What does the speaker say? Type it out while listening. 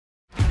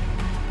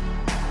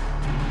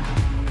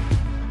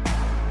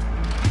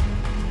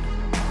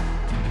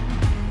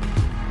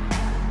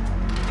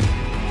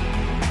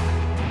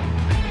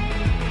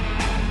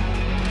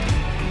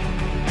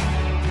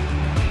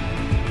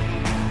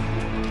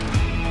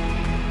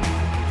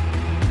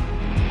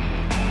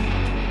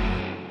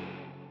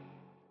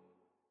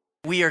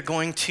we are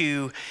going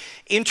to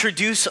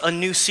introduce a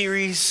new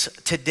series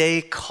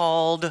today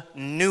called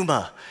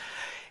Pneuma.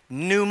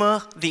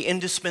 Pneuma, the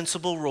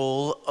indispensable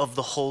role of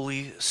the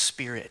Holy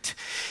Spirit.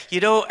 You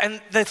know, and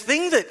the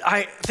thing that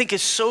I think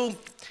is so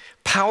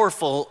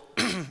powerful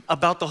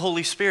about the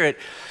Holy Spirit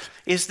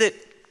is that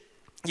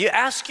you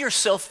ask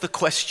yourself the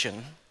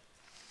question,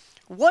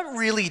 what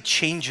really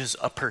changes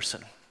a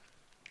person?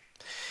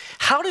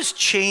 How does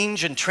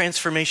change and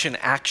transformation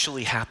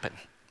actually happen?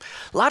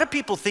 A lot of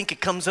people think it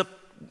comes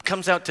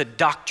out to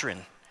doctrine.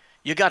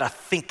 You gotta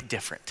think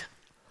different.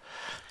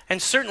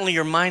 And certainly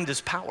your mind is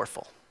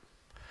powerful.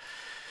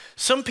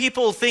 Some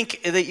people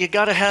think that you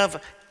gotta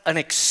have an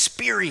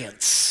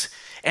experience,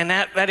 and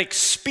that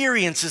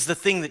experience is the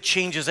thing that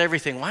changes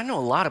everything. Well, I know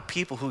a lot of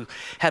people who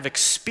have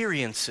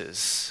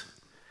experiences,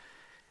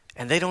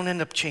 and they don't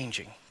end up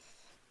changing.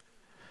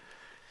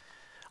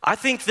 I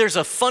think there's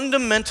a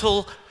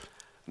fundamental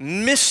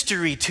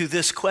mystery to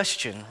this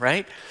question,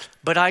 right?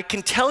 But I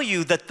can tell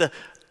you that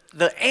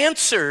the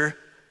answer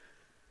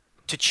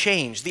to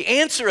change, the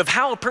answer of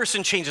how a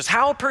person changes,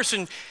 how a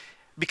person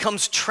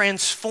becomes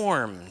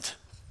transformed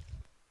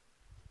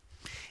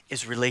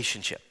is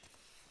relationship.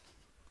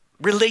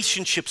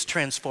 Relationships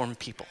transform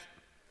people.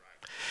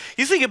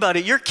 You think about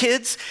it, your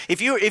kids,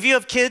 if you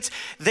have kids,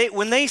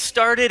 when they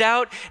started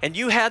out and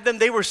you had them,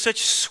 they were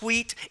such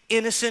sweet,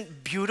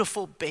 innocent,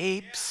 beautiful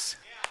babes.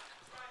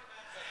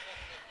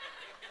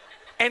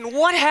 And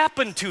what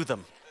happened to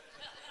them?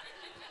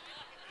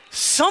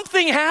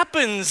 Something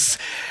happens,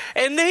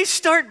 and they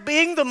start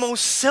being the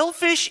most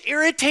selfish,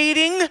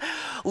 irritating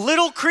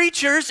little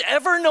creatures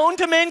ever known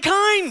to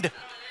mankind.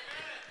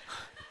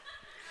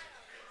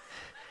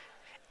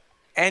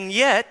 And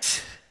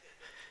yet,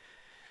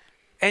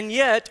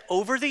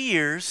 over the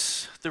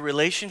years, the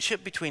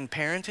relationship between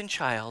parent and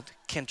child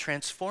can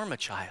transform a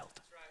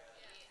child,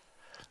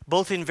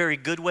 both in very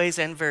good ways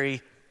and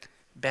very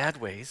bad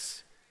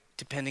ways,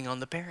 depending on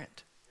the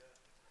parent.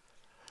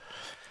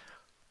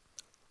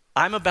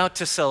 I'm about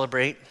to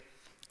celebrate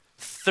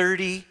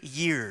 30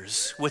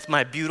 years with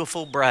my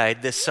beautiful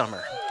bride this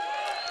summer.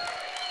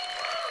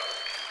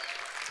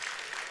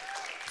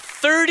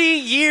 30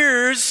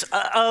 years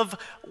of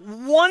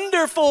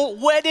wonderful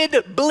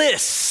wedded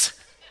bliss.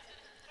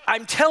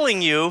 I'm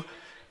telling you,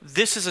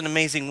 this is an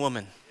amazing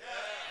woman.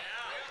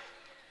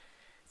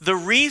 The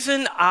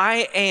reason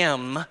I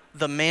am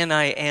the man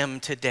I am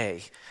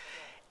today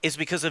is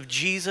because of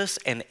Jesus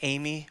and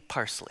Amy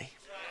Parsley.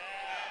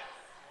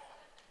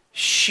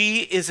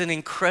 She is an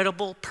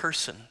incredible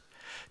person.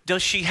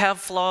 Does she have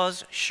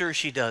flaws? Sure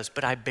she does,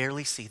 but I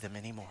barely see them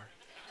anymore.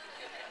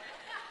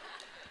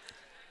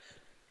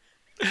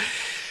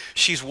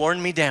 She's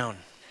worn me down.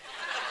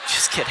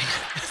 Just kidding.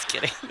 Just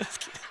kidding. Just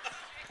kidding.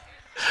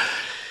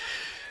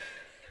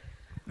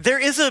 There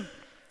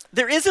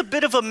is a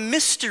bit of a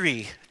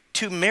mystery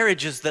to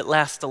marriages that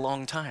last a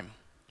long time.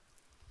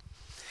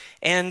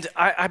 And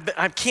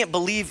I can't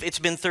believe it's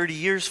been 30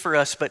 years for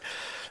us, but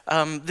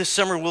this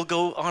summer we'll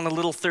go on a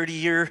little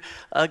 30-year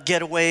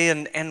getaway,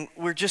 and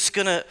we're just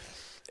gonna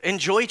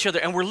enjoy each other,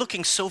 and we're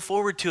looking so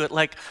forward to it,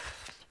 like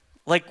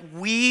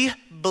we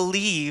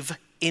believe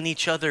in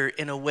each other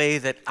in a way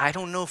that I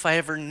don't know if I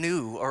ever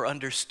knew or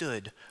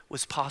understood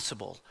was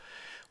possible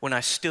when I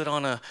stood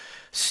on a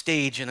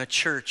stage in a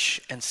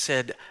church and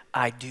said,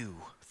 I do,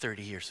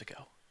 30 years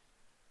ago.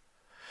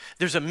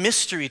 There's a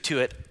mystery to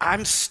it.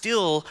 I'm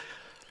still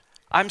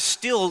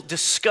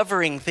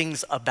discovering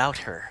things about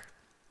her.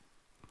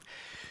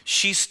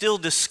 She's still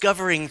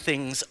discovering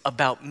things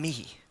about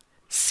me.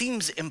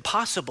 Seems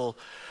impossible,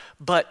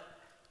 but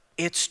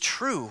it's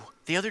true.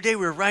 The other day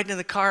we were riding in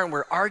the car and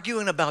we're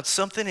arguing about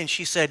something, and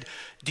she said,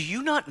 do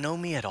you not know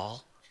me at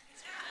all?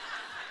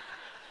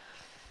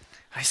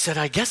 I said,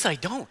 I guess I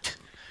don't.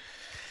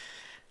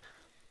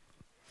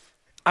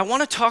 I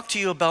want to talk to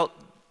you about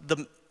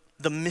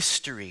the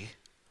mystery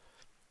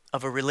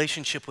of a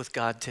relationship with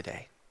God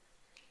today.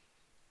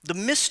 The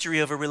mystery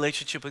of a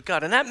relationship with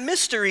God. And that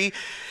mystery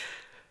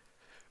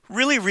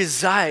really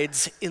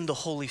resides in the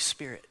Holy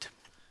Spirit.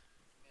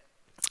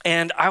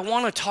 And I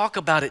want to talk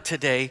about it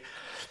today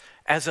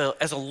as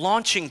a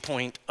launching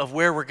point of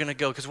where we're going to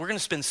go, because we're going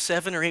to spend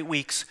 7 or 8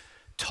 weeks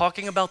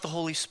talking about the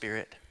Holy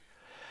Spirit,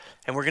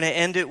 and we're going to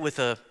end it with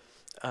a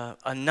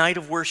night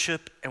of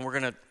worship, and we're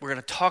going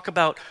to talk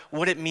about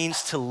what it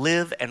means to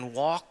live and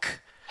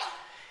walk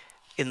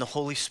in the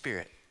Holy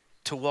Spirit,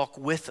 to walk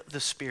with the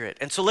Spirit.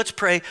 And so let's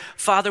pray.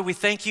 Father, we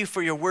thank you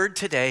for your word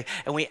today,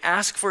 and we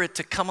ask for it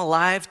to come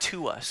alive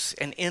to us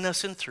and in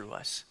us and through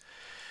us.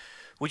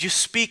 Would you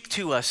speak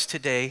to us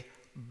today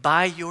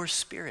by your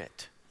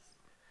Spirit?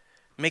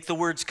 Make the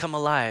words come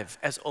alive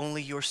as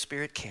only your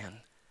Spirit can.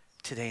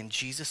 Today in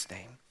Jesus'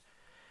 name,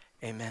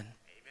 amen.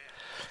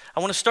 I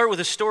want to start with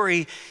a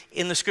story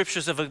in the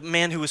scriptures of a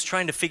man who was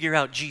trying to figure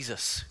out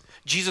Jesus.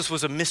 Jesus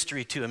was a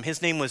mystery to him.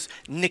 His name was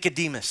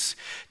Nicodemus.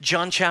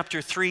 John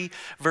chapter 3,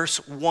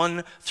 verse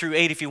 1 through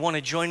 8. If you want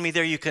to join me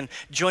there, you can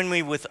join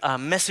me with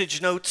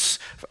message notes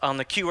on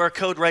the QR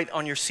code right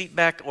on your seat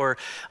back, or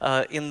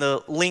in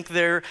the link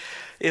there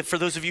for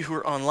those of you who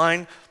are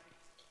online.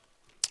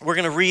 We're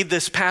going to read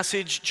this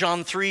passage,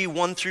 John 3,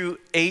 1 through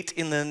 8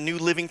 in the New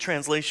Living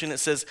Translation. It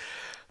says,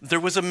 there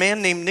was a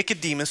man named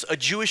Nicodemus, a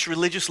Jewish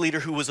religious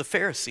leader who was a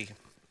Pharisee.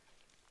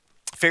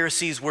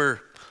 Pharisees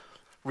were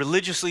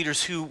religious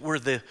leaders who were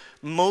the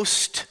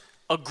most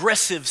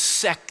aggressive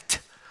sect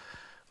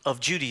of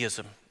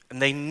Judaism. And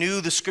they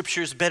knew the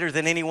scriptures better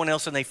than anyone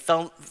else, and they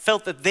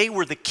felt that they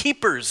were the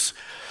keepers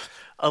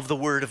of the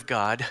word of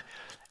God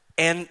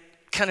and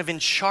kind of in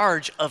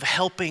charge of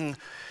helping,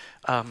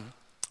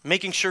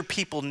 making sure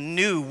people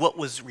knew what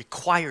was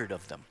required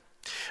of them.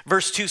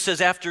 Verse 2 says,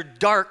 after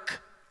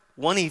dark,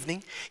 one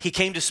evening, he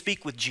came to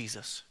speak with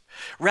Jesus.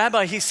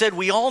 Rabbi, he said,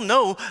 we all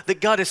know that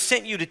God has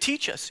sent you to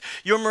teach us.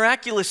 Your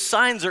miraculous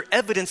signs are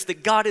evidence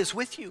that God is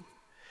with you.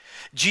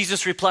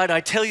 Jesus replied, I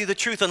tell you the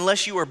truth,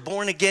 unless you are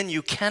born again,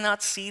 you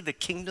cannot see the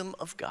kingdom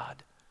of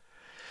God.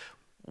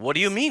 What do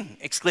you mean?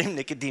 Exclaimed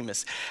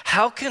Nicodemus.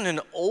 How can an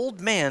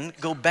old man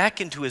go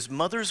back into his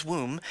mother's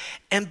womb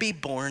and be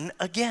born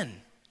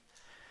again?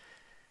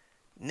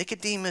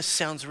 Nicodemus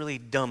sounds really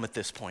dumb at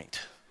this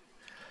point.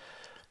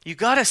 You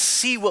got to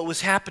see what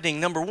was happening.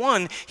 Number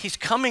one, he's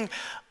coming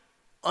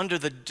under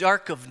the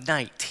dark of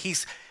night.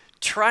 He's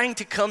trying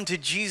to come to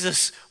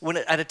Jesus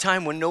at a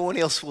time when no one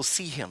else will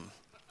see him.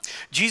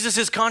 Jesus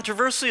is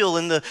controversial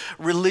in the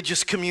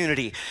religious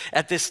community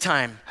at this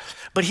time,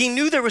 but he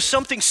knew there was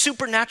something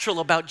supernatural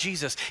about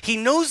Jesus. He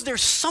knows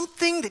there's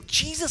something that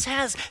Jesus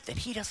has that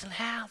he doesn't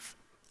have.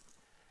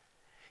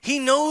 He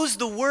knows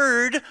the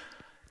word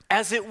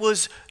as it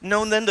was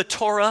known then, the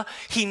Torah.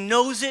 He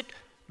knows it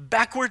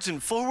backwards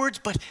and forwards,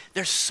 but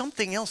there's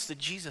something else that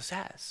Jesus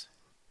has.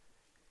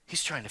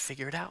 He's trying to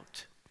figure it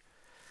out.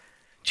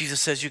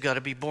 Jesus says, you got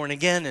to be born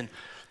again. And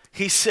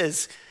he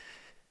says,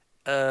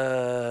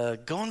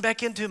 going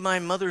back into my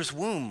mother's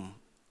womb.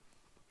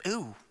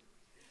 Ooh.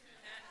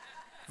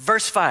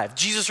 Verse 5,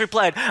 Jesus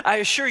replied, I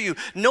assure you,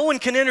 no one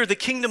can enter the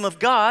kingdom of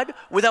God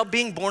without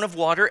being born of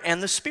water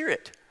and the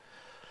Spirit.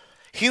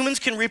 Humans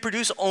can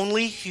reproduce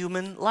only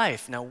human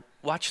life. Now,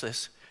 watch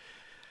this.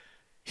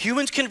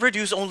 Humans can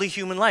produce only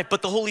human life,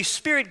 but the Holy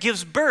Spirit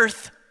gives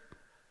birth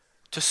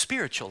to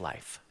spiritual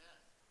life.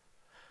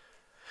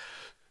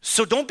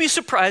 So don't be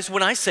surprised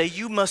when I say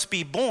you must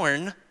be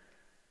born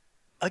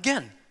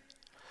again.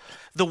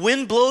 The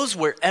wind blows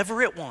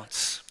wherever it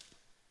wants.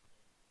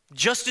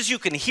 Just as you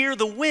can hear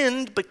the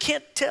wind but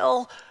can't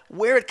tell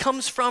where it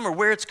comes from or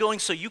where it's going,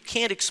 so you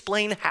can't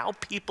explain how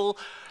people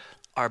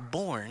are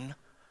born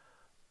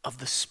of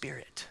the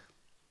Spirit.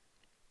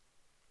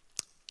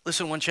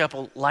 Listen, One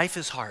Chapel, life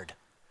is hard.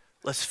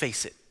 Let's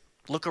face it.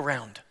 Look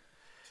around.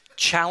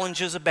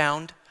 Challenges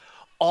abound.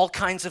 All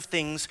kinds of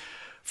things.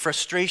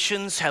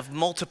 Frustrations have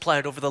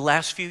multiplied over the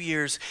last few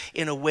years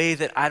in a way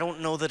that I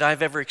don't know that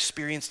I've ever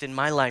experienced in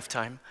my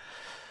lifetime.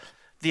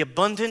 The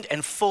abundant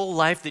and full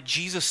life that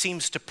Jesus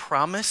seems to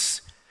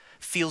promise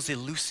feels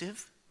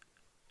elusive.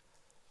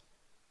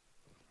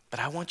 But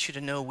I want you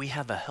to know we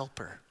have a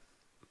helper,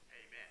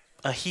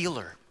 a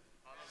healer,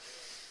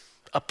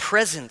 a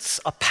presence,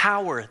 a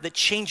power that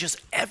changes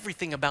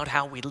everything about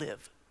how we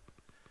live.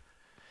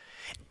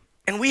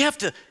 And we have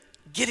to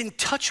get in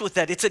touch with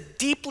that. It's a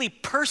deeply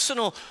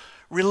personal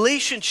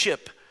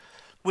relationship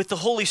with the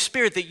Holy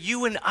Spirit that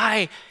you and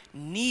I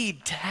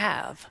need to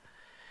have.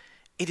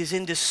 It is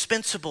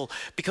indispensable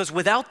because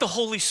without the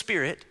Holy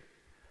Spirit,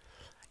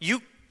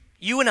 you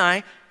and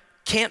I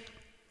can't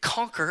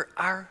conquer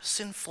our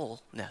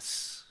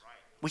sinfulness.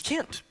 We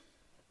can't.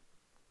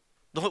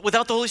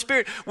 Without the Holy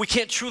Spirit, we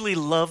can't truly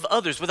love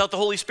others. Without the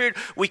Holy Spirit,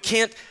 we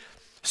can't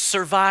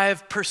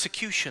survive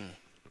persecution.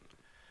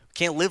 We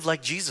can't live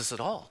like Jesus at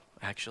all,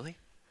 actually.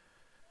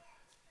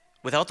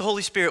 Without the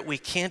Holy Spirit, we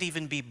can't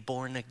even be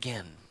born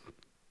again,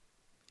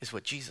 is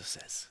what Jesus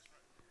says.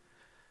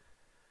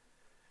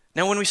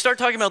 Now, when we start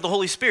talking about the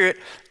Holy Spirit,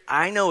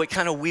 I know it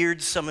kind of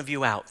weirds some of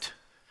you out.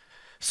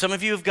 Some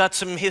of you have got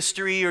some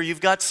history or you've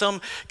got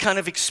some kind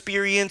of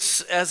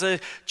experience as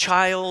a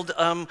child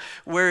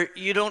where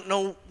you don't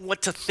know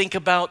what to think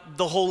about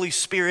the Holy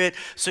Spirit.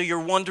 So you're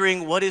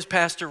wondering, what is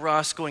Pastor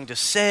Ross going to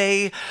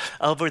say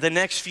over the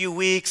next few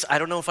weeks? I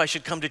don't know if I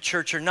should come to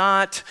church or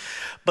not,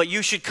 but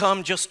you should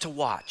come just to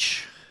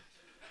watch.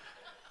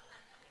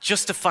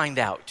 Just to find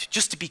out,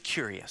 just to be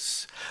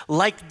curious.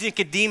 Like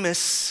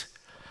Nicodemus,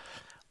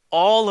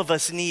 all of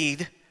us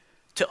need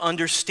to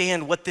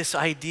understand what this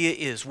idea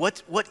is.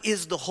 What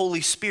is the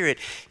Holy Spirit?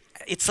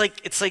 It's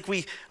like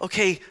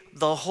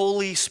the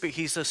Holy Spirit,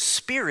 he's a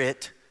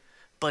spirit,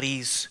 but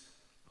he's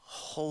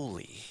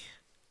holy.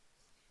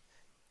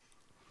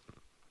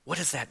 What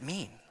does that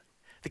mean?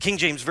 The King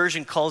James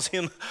Version calls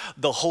him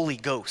the Holy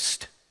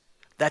Ghost.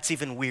 That's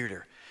even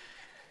weirder.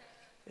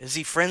 Is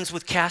he friends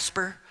with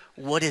Casper?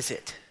 What is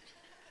it?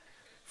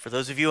 For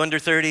those of you under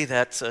 30,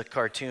 that's a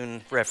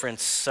cartoon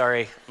reference.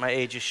 Sorry, my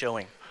age is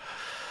showing.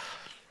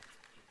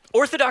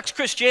 Orthodox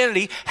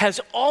Christianity has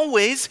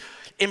always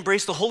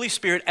embraced the Holy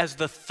Spirit as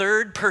the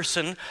third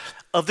person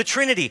of the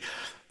Trinity.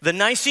 The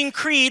Nicene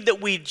Creed that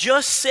we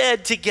just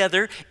said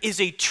together is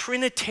a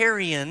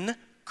Trinitarian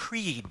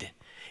creed.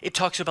 It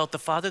talks about the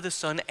Father, the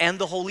Son, and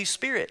the Holy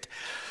Spirit.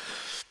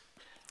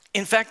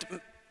 In fact,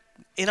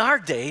 in our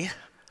day,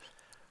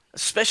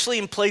 especially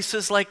in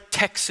places like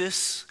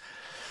Texas,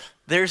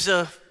 there's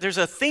a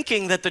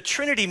thinking that the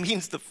Trinity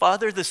means the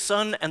Father, the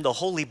Son, and the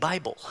Holy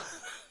Bible.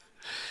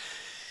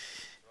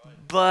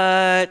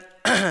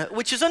 But,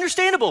 which is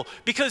understandable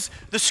because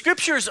the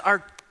scriptures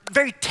are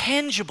very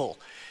tangible.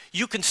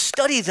 You can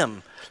study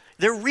them.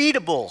 They're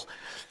readable.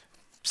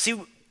 See,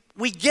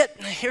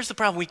 here's the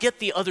problem. We get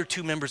the other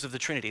two members of the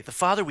Trinity. The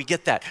Father, we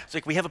get that. It's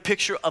like we have a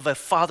picture of a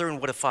father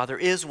and what a father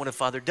is and what a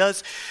father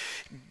does.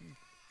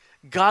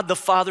 God the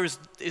Father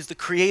is the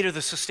creator,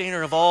 the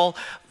sustainer of all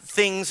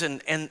things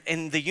and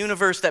the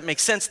universe. That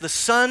makes sense. The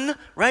Son,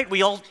 right?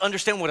 We all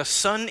understand what a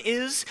son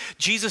is.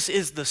 Jesus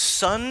is the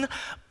Son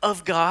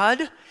of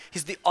God.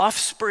 He's the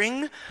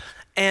offspring.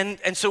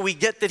 And so we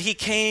get that he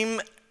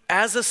came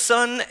as a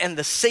son and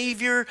the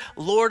Savior,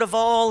 Lord of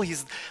all.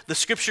 The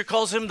scripture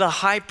calls him the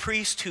high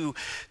priest who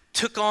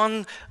took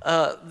on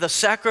the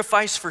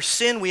sacrifice for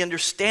sin. We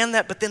understand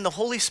that. But then the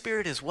Holy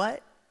Spirit is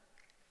what?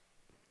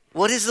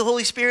 What is the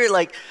Holy Spirit?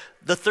 Like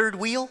the third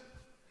wheel?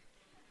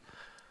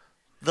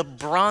 The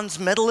bronze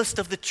medalist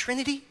of the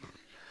Trinity?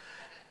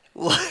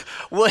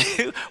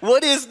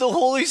 What is the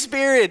Holy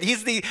Spirit?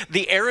 He's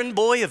the errand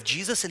boy of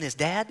Jesus and his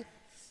dad?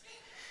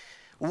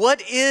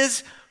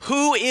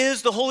 Who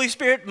is the Holy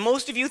Spirit?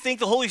 Most of you think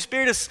the Holy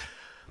Spirit is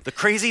the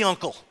crazy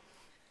uncle.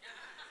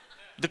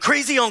 The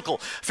crazy uncle.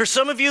 For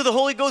some of you, the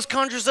Holy Ghost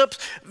conjures up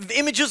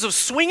images of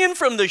swinging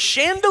from the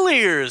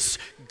chandeliers.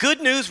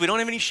 Good news, we don't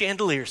have any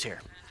chandeliers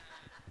here.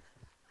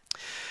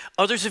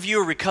 Others of you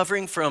are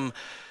recovering from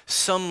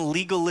some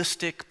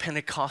legalistic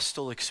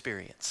Pentecostal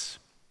experience.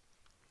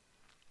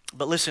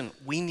 But listen,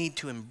 we need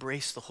to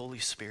embrace the Holy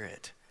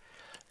Spirit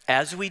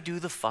as we do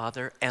the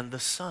Father and the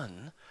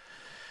Son.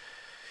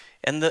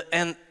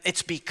 And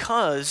it's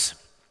because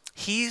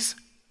he's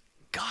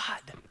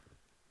God.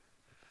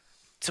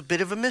 It's a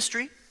bit of a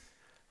mystery,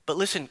 but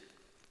listen,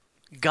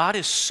 God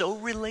is so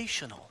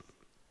relational.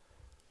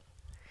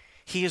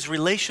 He is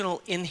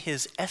relational in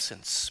his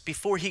essence.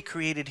 Before he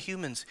created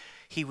humans,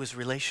 he was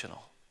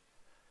relational.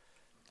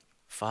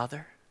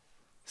 Father,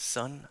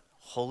 Son,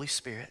 Holy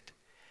Spirit,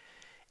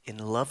 in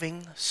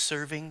loving,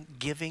 serving,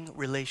 giving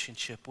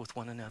relationship with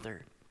one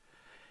another.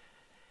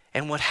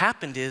 And what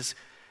happened is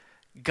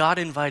God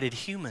invited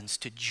humans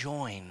to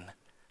join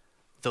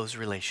those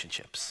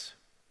relationships,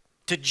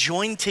 to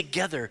join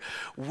together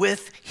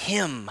with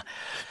him.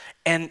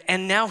 And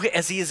now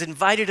as he has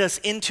invited us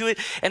into it,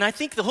 and I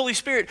think the Holy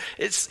Spirit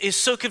is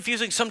so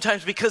confusing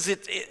sometimes because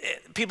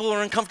people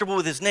are uncomfortable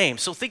with his name.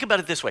 So think about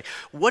it this way.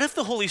 What if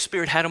the Holy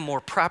Spirit had a more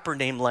proper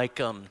name like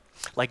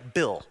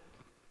Bill?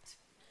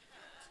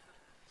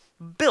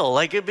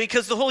 Bill,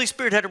 because the Holy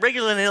Spirit had a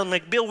regular name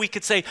like Bill, we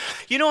could say,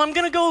 I'm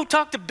going to go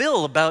talk to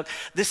Bill about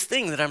this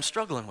thing that I'm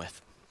struggling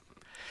with.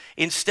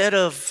 Instead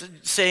of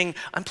saying,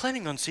 I'm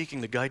planning on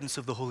seeking the guidance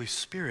of the Holy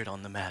Spirit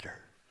on the matter.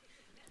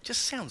 It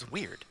just sounds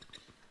weird.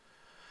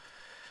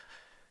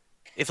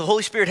 If the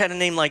Holy Spirit had a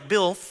name like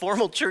Bill,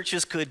 formal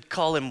churches could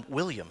call him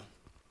William.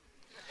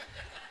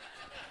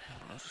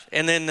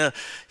 And then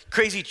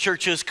crazy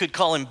churches could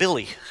call him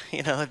Billy.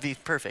 It'd be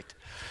perfect.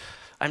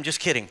 I'm just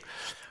kidding.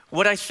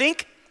 What I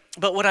think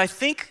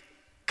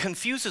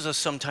confuses us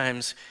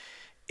sometimes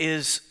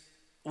is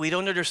we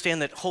don't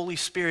understand that Holy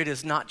Spirit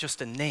is not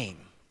just a name.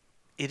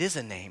 It is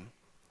a name,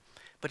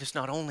 but it's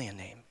not only a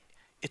name.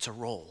 It's a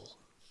role.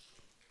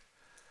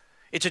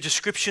 It's a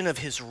description of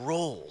his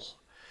role,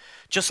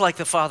 just like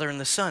the Father and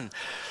the Son.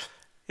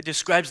 It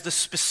describes the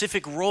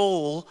specific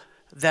role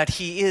that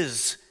he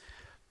is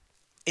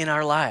in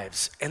our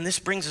lives. And this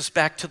brings us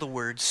back to the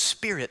word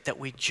Spirit that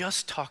we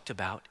just talked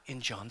about in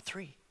John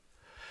 3.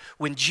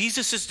 When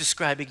Jesus is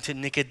describing to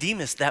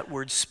Nicodemus that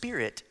word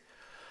Spirit,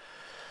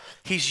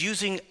 he's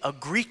using a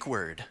Greek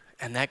word,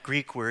 and that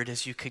Greek word,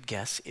 as you could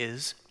guess,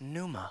 is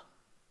pneuma.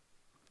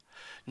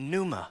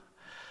 Pneuma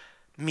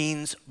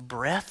means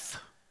breath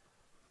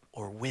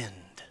or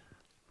wind.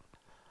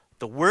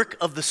 The work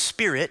of the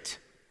Spirit,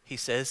 he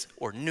says,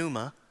 or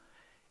pneuma,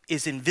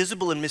 is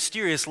invisible and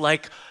mysterious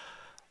like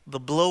the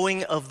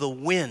blowing of the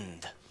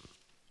wind.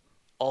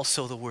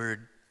 Also the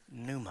word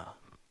pneuma.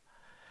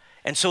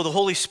 And so the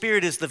Holy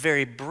Spirit is the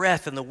very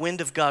breath and the wind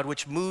of God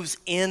which moves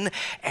in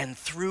and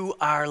through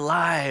our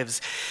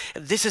lives.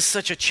 This is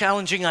such a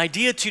challenging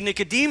idea to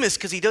Nicodemus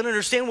because he doesn't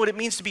understand what it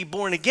means to be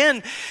born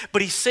again.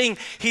 But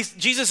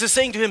Jesus is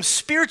saying to him,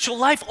 spiritual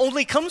life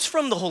only comes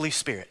from the Holy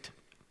Spirit.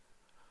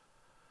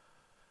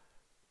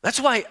 That's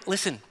why,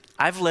 listen,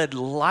 I've led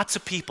lots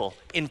of people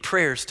in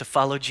prayers to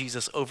follow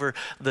Jesus over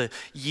the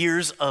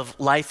years of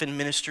life and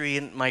ministry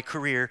in my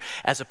career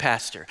as a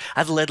pastor.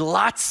 I've led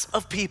lots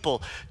of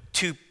people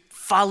to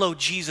follow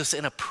Jesus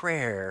in a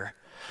prayer,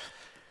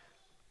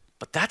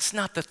 but that's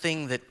not the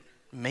thing that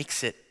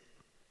makes it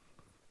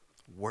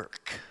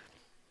work.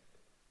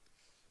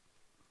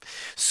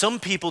 Some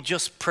people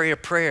just pray a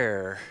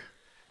prayer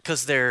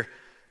because they're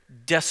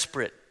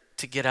desperate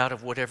to get out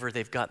of whatever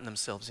they've gotten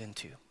themselves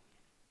into.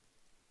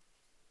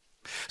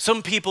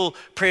 Some people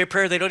pray a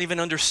prayer, they don't even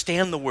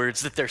understand the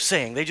words that they're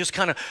saying. They just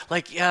kind of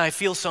like, yeah, I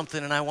feel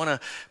something and I want to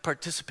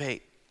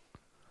participate.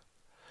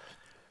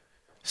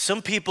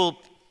 Some people,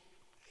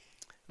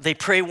 they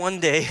pray one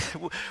day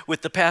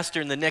with the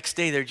pastor and the next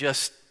day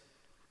it's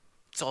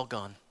all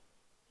gone.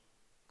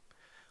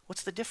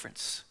 What's the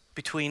difference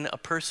between a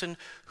person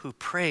who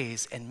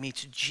prays and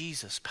meets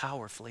Jesus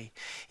powerfully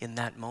in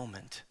that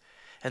moment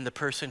and the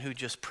person who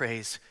just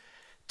prays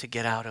to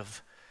get out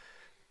of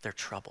their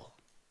trouble?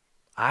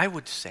 I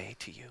would say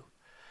to you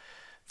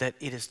that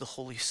it is the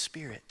Holy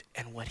Spirit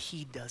and what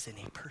he does in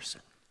a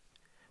person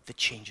that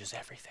changes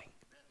everything.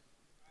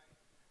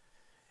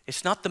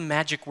 It's not the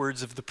magic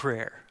words of the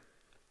prayer.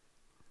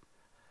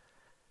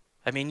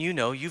 I mean,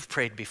 you've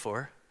prayed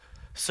before.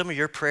 Some of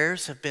your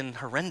prayers have been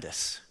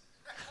horrendous.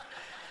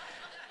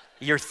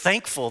 You're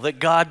thankful that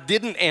God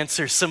didn't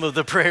answer some of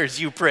the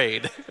prayers you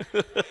prayed.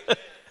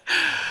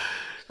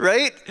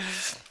 Right?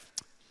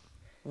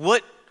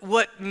 What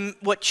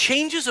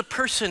changes a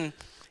person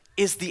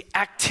is the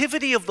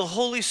activity of the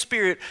Holy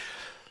Spirit,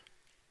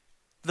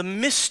 the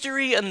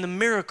mystery and the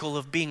miracle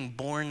of being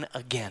born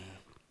again.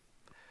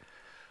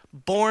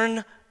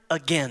 Born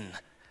again.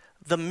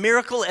 The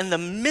miracle and the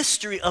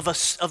mystery of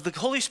the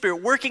Holy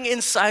Spirit working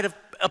inside of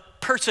a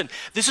person.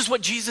 This is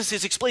what Jesus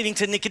is explaining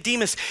to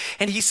Nicodemus,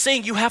 and he's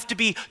saying you have to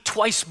be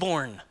twice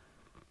born.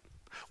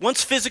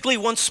 Once physically,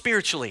 once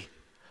spiritually.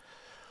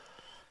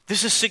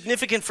 This is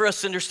significant for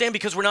us to understand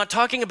because we're not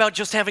talking about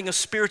just having a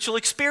spiritual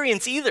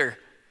experience either.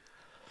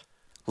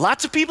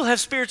 Lots of people have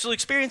spiritual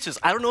experiences.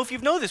 I don't know if you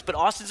know this, but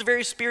Austin's a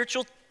very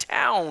spiritual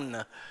town.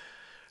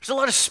 There's a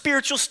lot of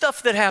spiritual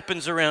stuff that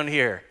happens around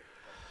here.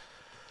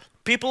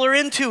 People are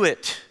into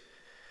it.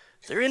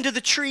 They're into the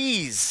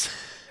trees.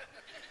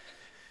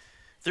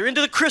 They're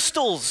into the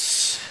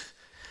crystals.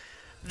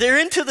 They're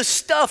into the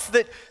stuff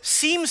that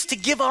seems to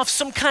give off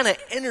some kind of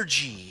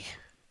energy,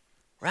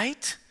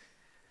 right?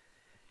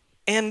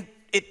 And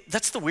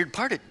that's the weird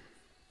part.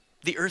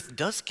 The earth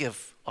does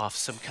give off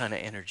some kind of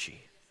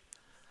energy.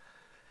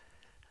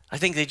 I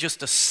think they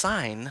just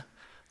assign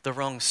the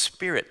wrong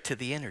spirit to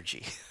the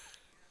energy.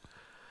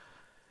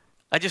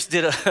 I just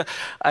did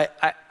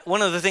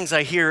one of the things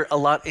I hear a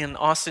lot in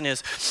Austin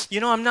is,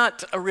 I'm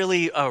not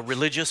really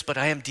religious, but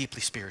I am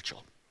deeply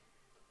spiritual.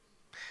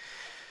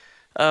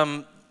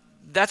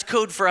 That's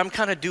code for I'm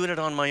kind of doing it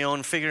on my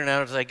own, figuring it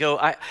out as I go.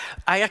 I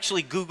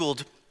actually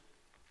Googled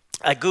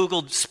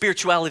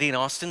spirituality in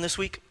Austin this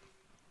week.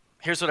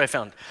 Here's what I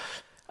found.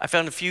 I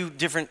found a few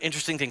different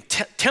interesting things.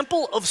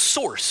 Temple of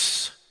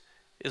Source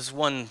is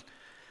one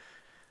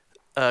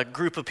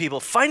group of people.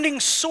 Finding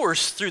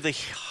source through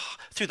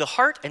the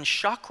heart and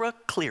chakra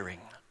clearing.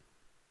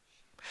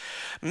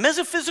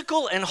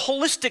 Metaphysical and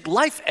Holistic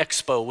Life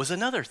Expo was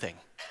another thing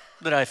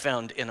that I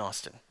found in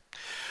Austin.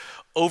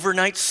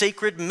 Overnight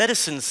Sacred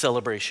Medicine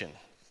Celebration.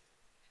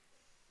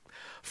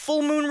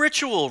 Full Moon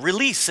Ritual,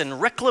 Release and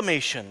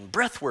Reclamation,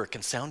 Breathwork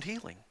and Sound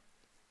Healing.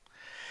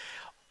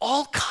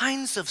 All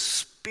kinds of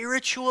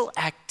spiritual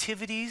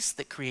activities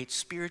that create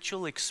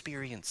spiritual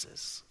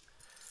experiences.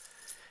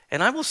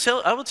 And I will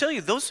tell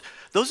you, those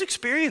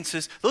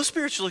experiences, those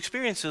spiritual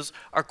experiences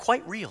are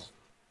quite real.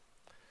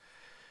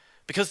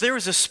 Because there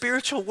is a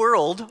spiritual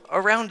world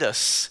around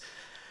us.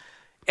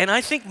 And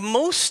I think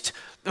most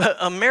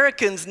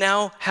Americans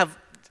now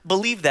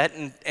believe that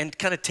and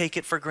kind of take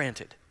it for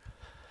granted.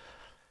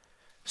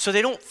 So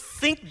they don't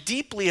think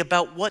deeply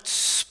about what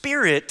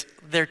spirit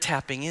they're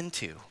tapping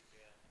into.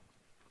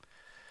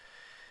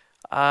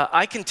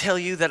 I can tell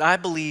you that I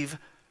believe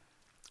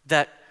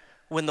that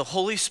when the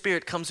Holy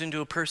Spirit comes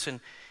into a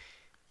person,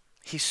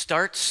 he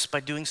starts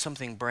by doing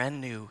something brand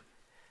new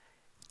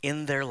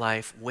in their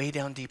life, way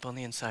down deep on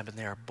the inside, and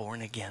they are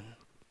born again.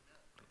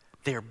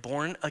 They are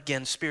born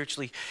again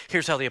spiritually.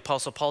 Here's how the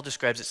Apostle Paul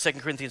describes it,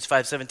 2 Corinthians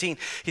 5:17.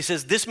 He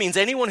says, this means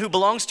anyone who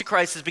belongs to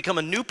Christ has become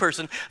a new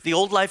person. The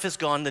old life is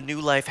gone, the new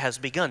life has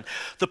begun.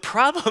 The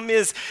problem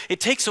is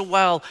it takes a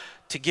while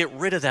to get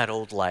rid of that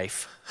old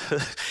life,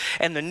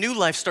 and the new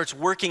life starts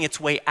working its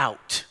way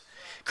out.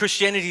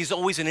 Christianity is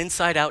always an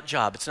inside-out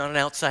job. It's not an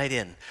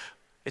outside-in.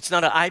 It's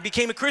not I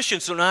became a Christian,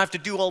 so now I have to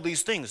do all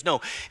these things.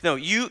 No,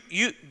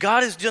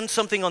 God has done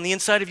something on the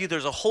inside of you.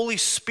 There's a Holy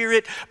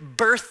Spirit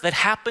birth that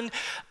happened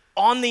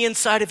on the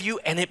inside of you,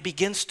 and it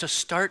begins to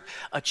start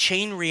a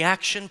chain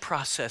reaction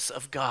process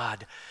of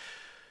God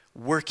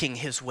working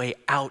his way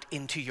out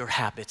into your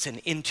habits and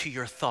into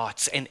your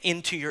thoughts and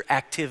into your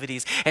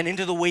activities and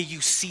into the way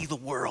you see the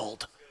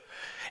world.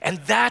 And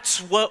that's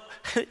what,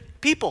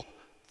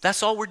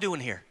 that's all we're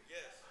doing here.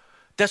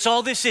 That's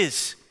all this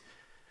is.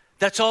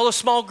 That's all a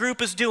small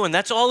group is doing.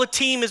 That's all a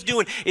team is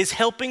doing, is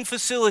helping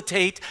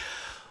facilitate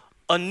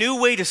a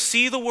new way to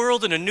see the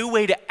world and a new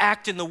way to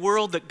act in the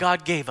world that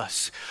God gave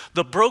us.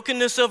 The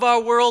brokenness of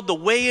our world, the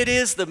way it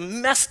is, the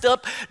messed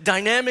up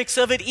dynamics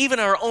of it, even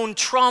our own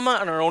trauma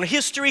and our own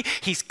history,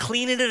 he's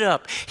cleaning it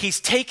up. He's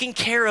taking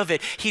care of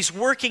it. He's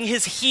working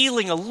his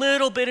healing a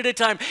little bit at a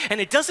time.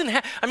 And it doesn't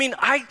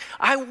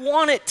I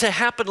want it to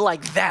happen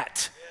like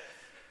that.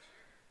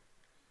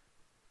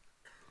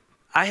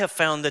 I have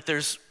found that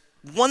there's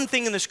one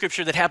thing in the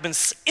scripture that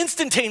happens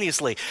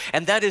instantaneously,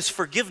 and that is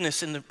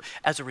forgiveness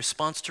as a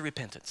response to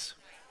repentance.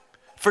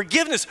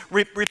 Forgiveness,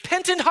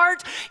 repentant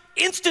heart,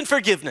 instant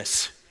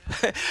forgiveness.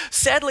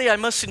 Sadly, I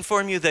must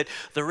inform you that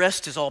the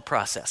rest is all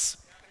process.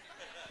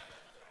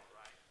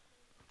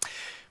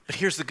 But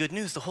here's the good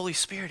news. The Holy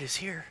Spirit is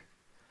here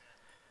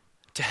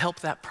to help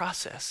that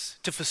process,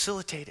 to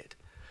facilitate it,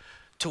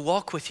 to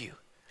walk with you.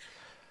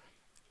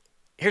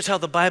 Here's how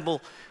the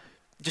Bible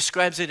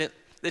describes it.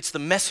 It's the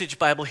Message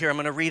Bible here I'm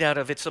going to read out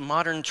of. It's a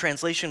modern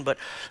translation, but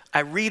I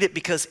read it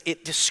because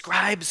it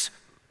describes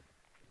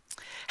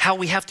how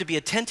we have to be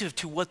attentive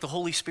to what the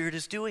Holy Spirit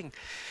is doing.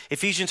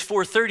 Ephesians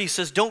 4:30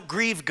 says, don't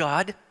grieve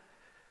God.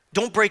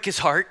 Don't break his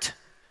heart.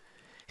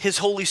 His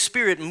Holy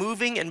Spirit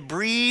moving and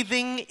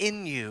breathing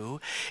in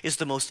you is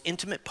the most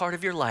intimate part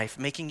of your life,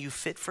 making you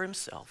fit for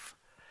himself.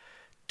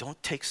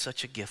 Don't take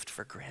such a gift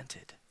for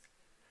granted.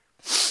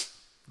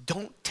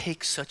 Don't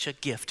take such a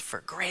gift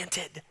for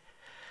granted.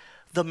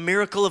 The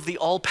miracle of the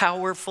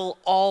all-powerful,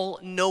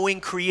 all-knowing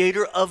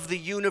creator of the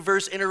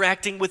universe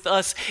interacting with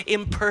us,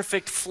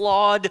 imperfect,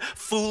 flawed,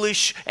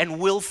 foolish, and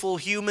willful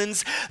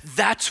humans.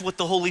 That's what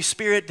the Holy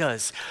Spirit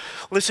does.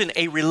 Listen,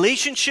 a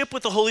relationship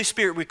with the Holy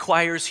Spirit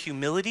requires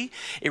humility.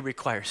 It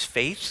requires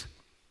faith.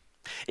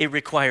 It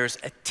requires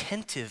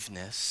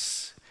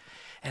attentiveness.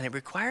 And it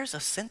requires a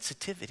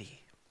sensitivity.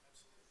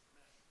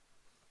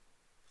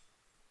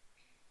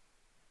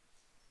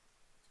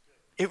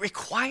 It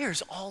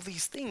requires all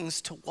these things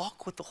to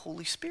walk with the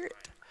Holy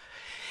Spirit.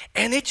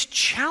 And it's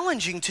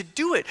challenging to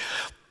do it.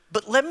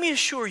 But let me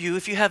assure you,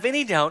 if you have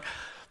any doubt,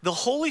 the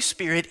Holy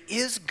Spirit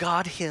is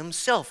God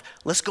himself.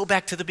 Let's go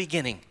back to the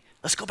beginning.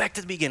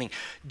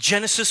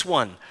 Genesis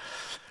 1.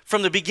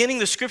 From the beginning,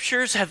 the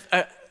scriptures have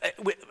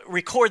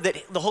record that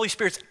the Holy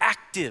Spirit's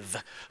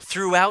active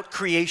throughout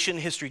creation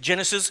history.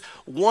 Genesis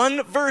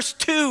 1 verse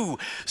 2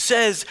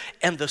 says,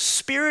 and the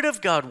Spirit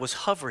of God was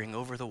hovering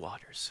over the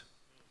waters.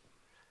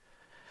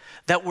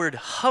 That word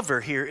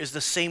hover here is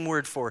the same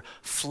word for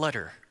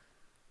flutter.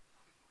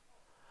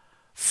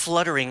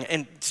 Fluttering,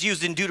 and it's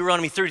used in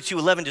Deuteronomy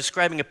 32:11,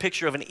 describing a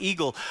picture of an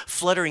eagle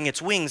fluttering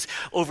its wings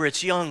over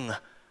its young,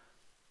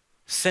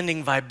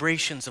 sending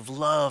vibrations of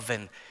love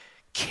and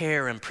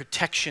care and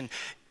protection.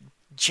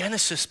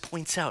 Genesis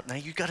points out, now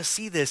you got to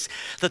see this,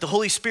 that the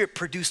Holy Spirit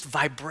produced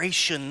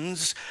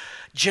vibrations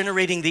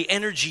generating the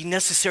energy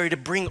necessary to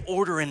bring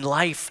order and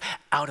life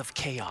out of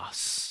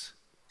chaos.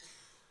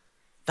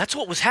 That's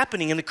what was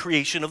happening in the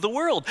creation of the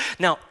world.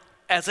 Now,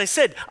 as I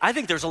said, I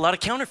think there's a lot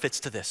of counterfeits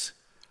to this.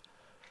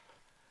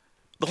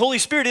 The Holy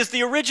Spirit is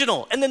the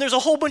original, and then there's a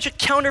whole bunch of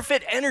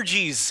counterfeit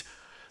energies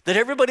that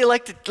everybody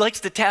likes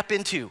to tap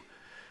into.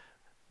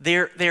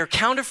 They're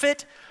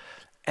counterfeit,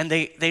 and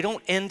they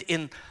don't end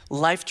in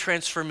life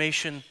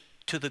transformation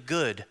to the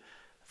good.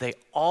 They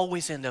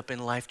always end up in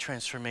life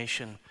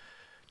transformation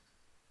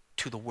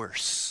to the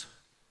worse,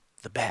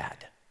 the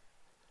bad.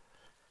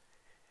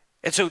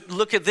 And so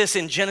look at this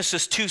in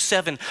Genesis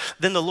 2:7.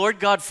 Then the Lord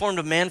God formed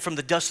a man from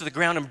the dust of the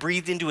ground and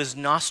breathed into his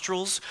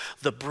nostrils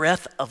the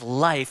breath of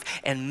life,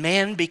 and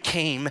man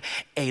became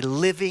a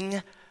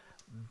living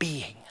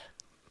being.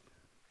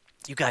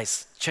 You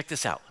guys, check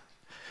this out.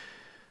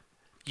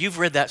 You've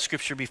read that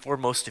scripture before,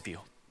 most of you.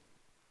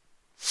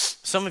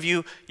 Some of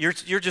you, you're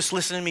just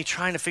listening to me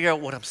trying to figure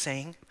out what I'm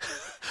saying.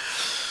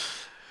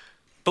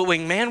 But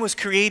when man was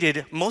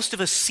created, most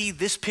of us see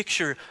this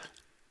picture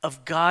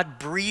of God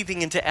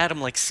breathing into Adam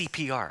like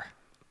CPR.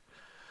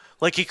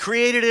 Like he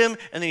created him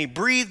and then he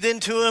breathed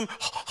into him.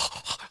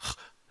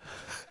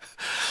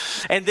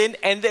 and then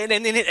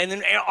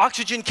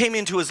oxygen came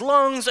into his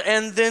lungs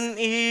and then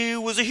he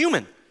was a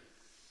human.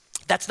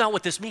 That's not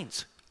what this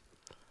means.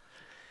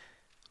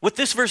 What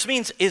this verse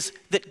means is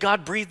that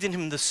God breathed in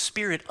him the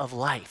Spirit of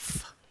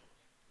life.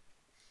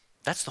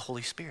 That's the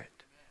Holy Spirit.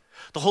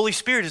 The Holy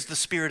Spirit is the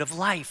Spirit of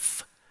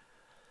life.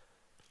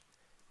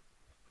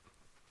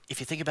 If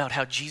you think about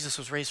how Jesus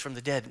was raised from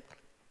the dead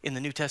in the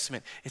New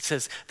Testament, it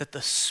says that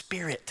the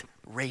Spirit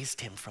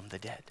raised him from the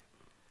dead.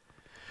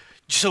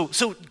 So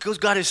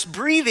God is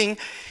breathing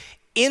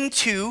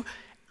into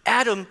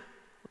Adam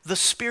the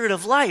Spirit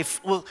of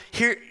life. Well,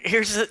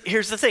 here's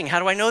the thing. How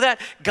do I know that?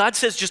 God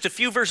says just a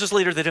few verses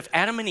later that if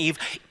Adam and Eve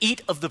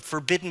eat of the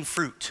forbidden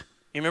fruit,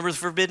 you remember the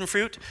forbidden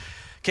fruit?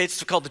 Okay,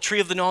 it's called the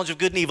tree of the knowledge of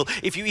good and evil.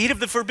 If you eat of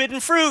the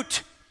forbidden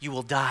fruit, you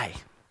will die.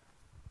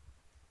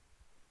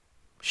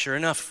 Sure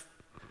enough,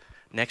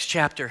 next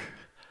chapter,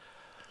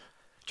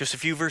 just a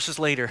few verses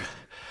later,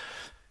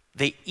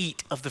 they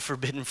eat of the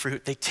forbidden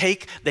fruit.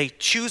 They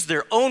choose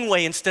their own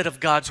way instead of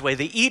God's way.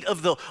 They eat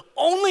of the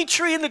only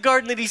tree in the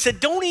garden that he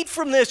said, don't eat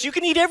from this. You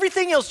can eat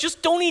everything else,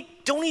 just don't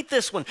eat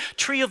this one.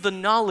 Tree of the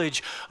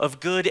knowledge of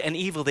good and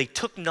evil. They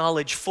took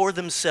knowledge for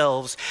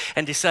themselves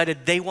and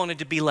decided they wanted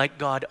to be like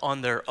God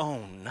on their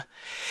own.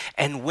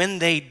 And when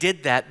they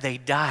did that, they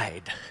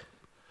died.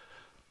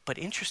 But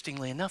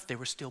interestingly enough, they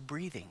were still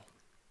breathing.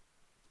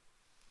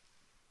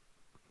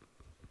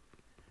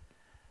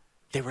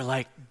 They were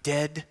like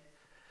dead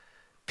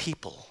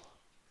people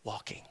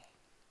walking.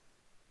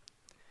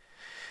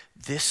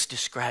 This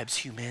describes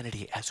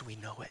humanity as we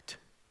know it.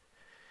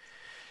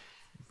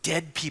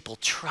 Dead people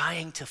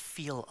trying to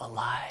feel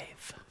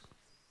alive.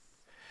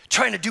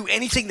 Trying to do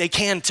anything they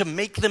can to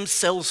make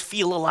themselves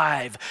feel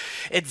alive.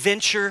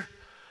 Adventure,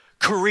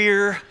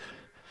 career,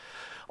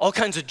 all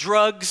kinds of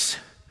drugs,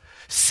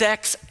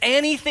 sex,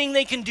 anything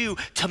they can do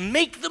to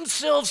make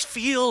themselves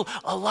feel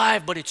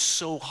alive. But it's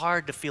so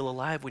hard to feel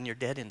alive when you're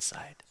dead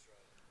inside.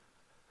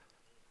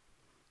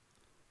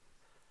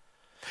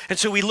 And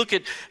so we look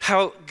at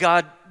how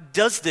God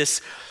does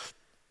this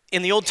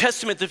in the Old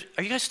Testament.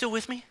 Are you guys still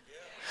with me?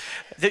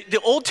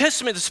 The Old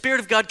Testament, the Spirit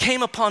of God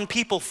came upon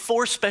people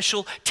for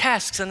special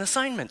tasks and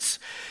assignments.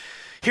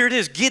 Here it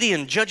is,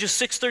 Gideon, Judges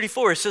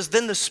 6:34. It says,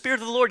 then the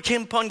Spirit of the Lord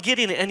came upon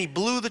Gideon and he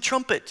blew the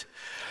trumpet.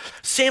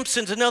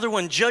 Samson's another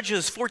one,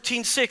 Judges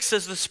 14:6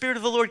 says the Spirit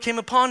of the Lord came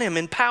upon him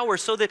in power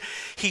so that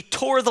he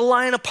tore the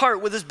lion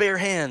apart with his bare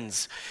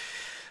hands.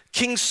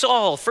 King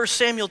Saul, 1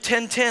 Samuel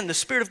 10:10, the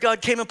Spirit of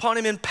God came upon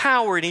him in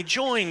power and he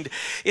joined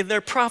in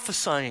their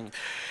prophesying.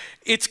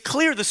 It's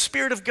clear the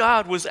Spirit of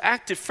God was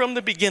active from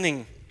the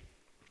beginning.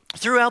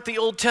 Throughout the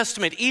Old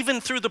Testament,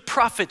 even through the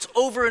prophets,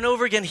 over and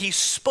over again, he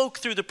spoke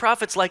through the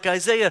prophets like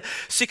Isaiah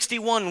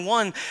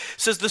 61:1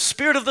 says, the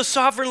Spirit of the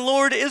sovereign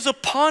Lord is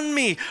upon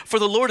me, for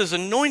the Lord has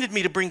anointed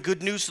me to bring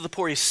good news to the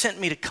poor. He sent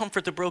me to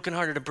comfort the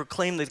brokenhearted and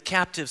proclaim that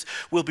captives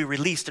will be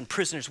released and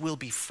prisoners will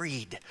be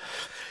freed.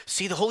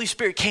 See, the Holy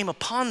Spirit came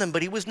upon them,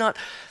 but he was not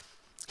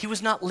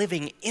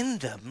living in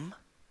them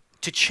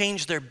to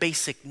change their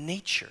basic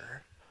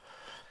nature.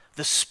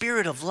 The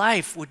Spirit of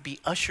life would be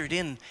ushered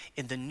in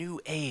the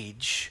new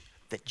age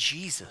that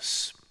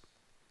Jesus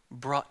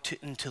brought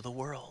into the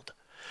world.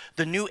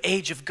 The new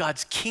age of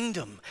God's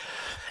kingdom.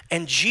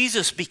 And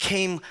Jesus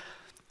became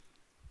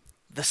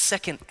the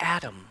second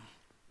Adam,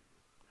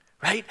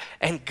 right?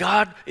 And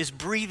God is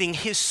breathing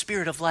his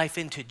Spirit of life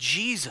into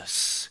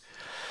Jesus.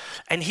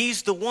 And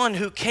he's the one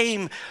who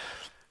came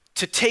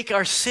to take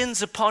our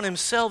sins upon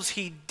himself.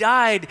 He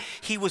died,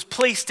 he was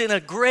placed in a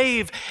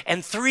grave,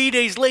 and 3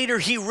 days later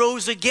he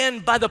rose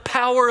again by the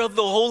power of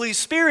the Holy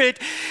Spirit.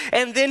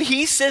 And then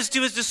he says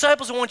to his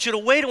disciples, I want you to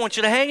wait, I want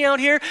you to hang out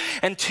here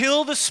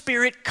until the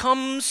Spirit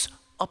comes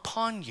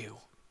upon you.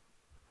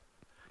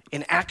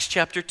 In Acts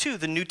chapter 2,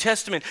 the New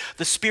Testament,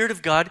 the Spirit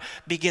of God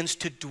begins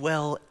to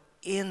dwell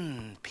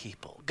in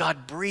people.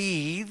 God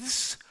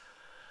breathes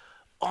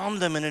on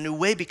them in a new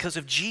way because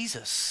of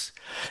Jesus.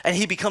 And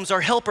he becomes our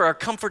helper, our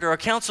comforter, our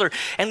counselor.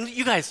 And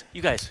you guys,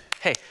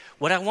 hey,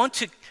 what I want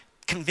to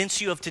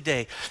convince you of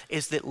today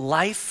is that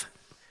life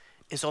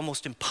is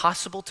almost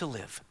impossible to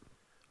live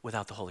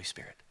without the Holy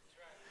Spirit.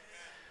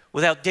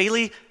 Without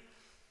daily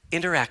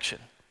interaction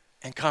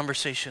and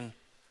conversation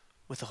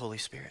with the Holy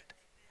Spirit.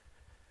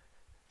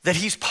 That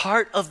he's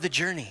part of the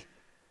journey.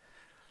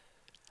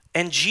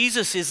 And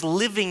Jesus is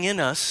living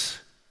in us.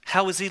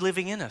 How is he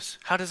living in us?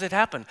 How does it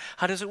happen?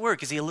 How does it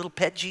work? Is he a little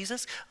pet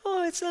Jesus?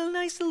 Oh, it's a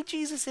nice little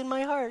Jesus in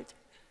my heart.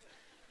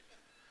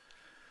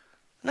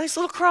 Nice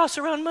little cross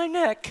around my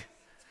neck.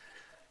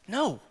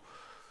 No.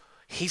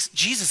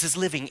 Jesus is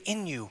living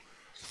in you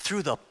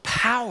through the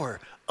power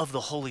of the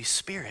Holy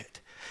Spirit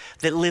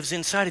that lives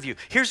inside of you.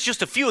 Here's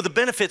just a few of the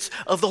benefits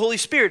of the Holy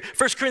Spirit.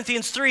 1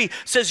 Corinthians 3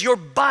 says your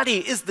body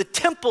is the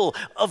temple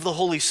of the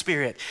Holy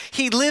Spirit.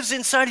 He lives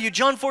inside of you.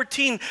 John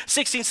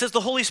 14:16 says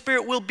the Holy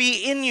Spirit will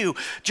be in you.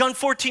 John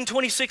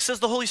 14:26 says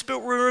the Holy Spirit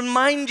will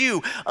remind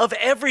you of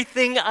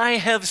everything I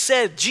have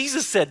said.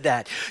 Jesus said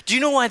that. Do you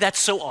know why that's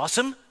so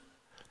awesome?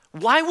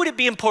 Why would it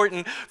be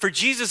important for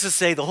Jesus to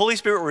say the Holy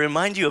Spirit will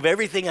remind you of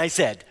everything I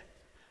said?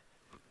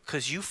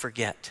 Because you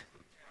forget.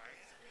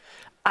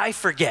 I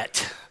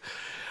forget.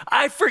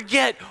 I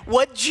forget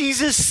what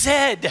Jesus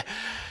said.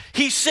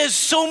 He says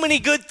so many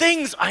good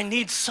things. I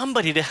need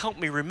somebody to help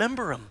me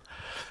remember them.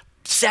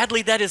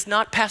 Sadly, that is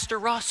not Pastor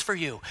Ross for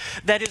you.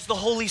 That is the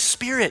Holy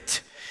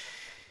Spirit.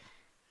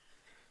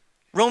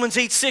 Romans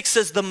 8:6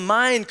 says the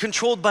mind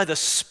controlled by the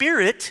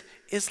Spirit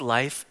is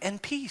life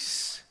and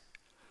peace.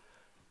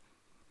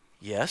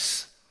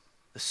 Yes,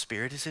 the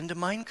Spirit is into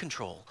mind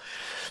control.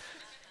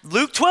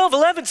 Luke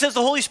 12:11 says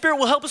the Holy Spirit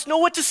will help us know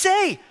what to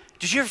say.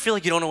 Did you ever feel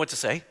like you don't know what to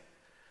say?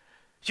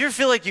 Do you ever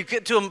feel like you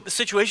get to a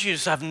situation you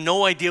just have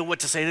no idea what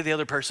to say to the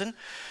other person?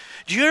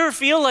 Do you ever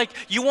feel like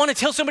you want to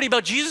tell somebody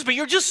about Jesus, but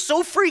you're just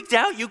so freaked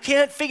out you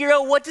can't figure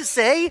out what to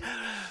say?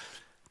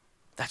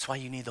 That's why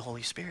you need the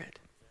Holy Spirit.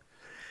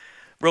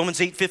 Romans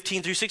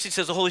 8:15-16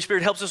 says the Holy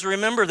Spirit helps us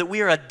remember that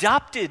we are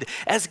adopted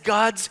as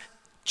God's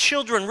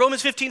children.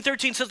 Romans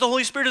 15:13 says the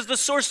Holy Spirit is the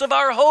source of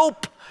our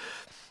hope.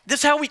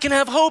 This is how we can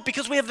have hope,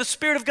 because we have the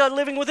Spirit of God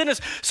living within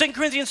us. 2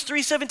 Corinthians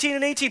 3:17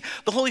 and 18,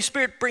 the Holy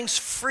Spirit brings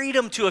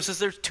freedom to us. As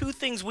there's two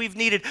things we've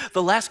needed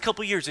the last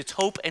couple years, it's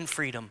hope and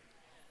freedom.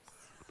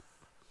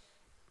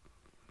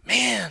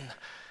 Man,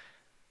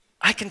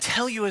 I can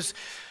tell you as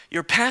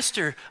your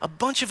pastor, a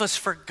bunch of us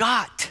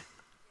forgot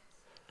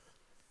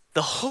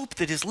the hope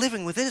that is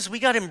living within us. We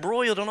got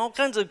embroiled on all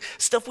kinds of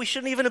stuff we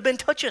shouldn't even have been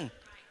touching.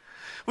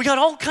 We got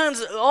all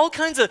kinds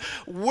of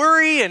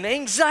worry and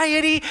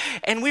anxiety,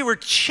 and we were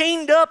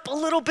chained up a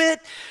little bit.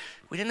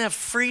 We didn't have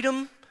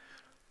freedom.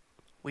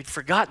 we'd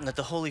forgotten that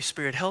the Holy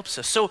Spirit helps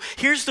us. So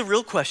here's the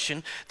real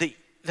question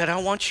that I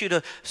want you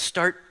to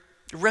start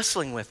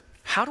wrestling with.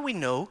 How do we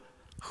know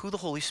who the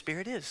Holy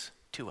Spirit is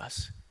to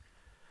us?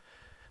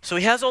 So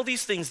he has all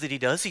these things that he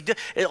does.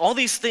 All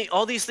these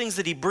things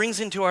that he brings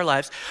into our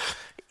lives.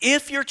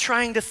 If you're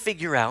trying to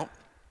figure out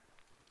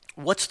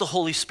what's the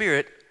Holy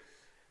Spirit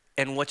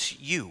and what's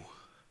you,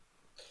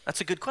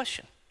 that's a good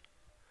question.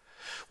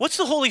 What's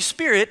the Holy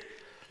Spirit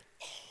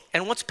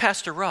and what's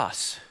Pastor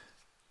Ross?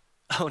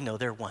 Oh no,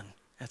 they're one.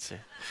 That's it.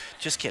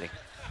 Just kidding.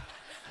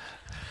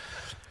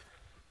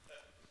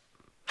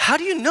 How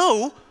do you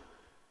know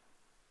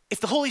if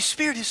the Holy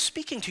Spirit is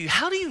speaking to you?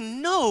 How do you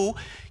know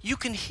you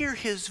can hear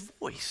his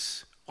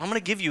voice? Well, I'm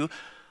going to give you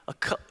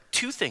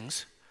two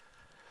things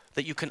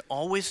that you can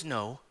always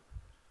know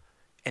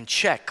and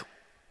check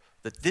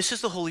that this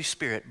is the Holy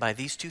Spirit by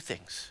these two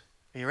things.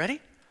 Are you ready?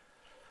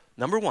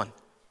 Number one,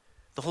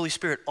 the Holy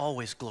Spirit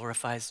always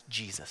glorifies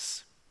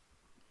Jesus.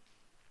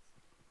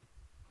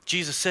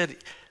 Jesus said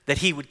that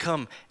he would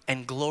come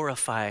and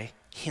glorify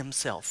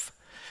himself.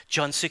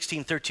 John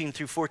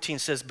 16:13-14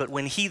 says, but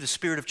when he, the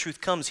Spirit of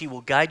truth, comes, he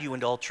will guide you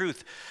into all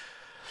truth.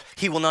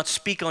 He will not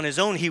speak on his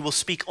own. He will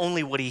speak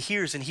only what he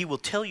hears, and he will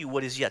tell you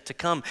what is yet to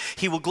come.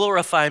 He will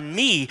glorify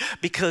me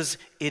because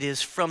it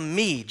is from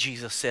me,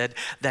 Jesus said,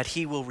 that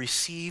he will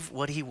receive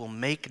what he will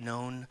make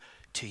known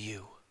to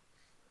you.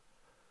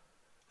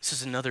 This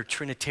is another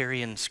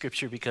Trinitarian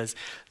scripture because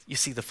you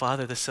see the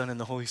Father, the Son, and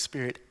the Holy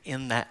Spirit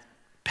in that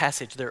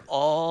passage. They're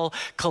all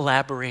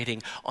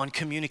collaborating on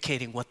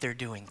communicating what they're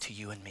doing to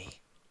you and me.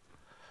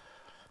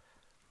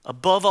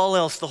 Above all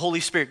else, the Holy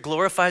Spirit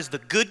glorifies the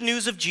good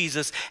news of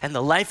Jesus and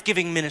the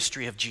life-giving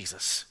ministry of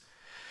Jesus.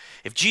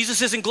 If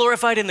Jesus isn't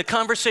glorified in the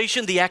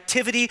conversation, the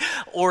activity,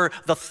 or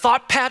the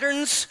thought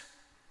patterns,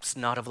 it's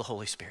not of the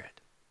Holy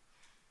Spirit.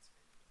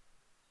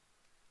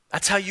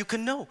 That's how you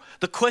can know.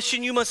 The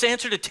question you must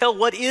answer to tell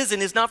what is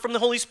and is not from the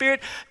Holy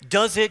Spirit,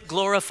 does it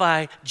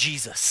glorify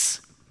Jesus?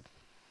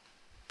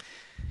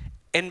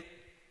 And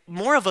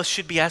more of us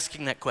should be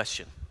asking that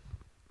question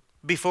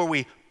before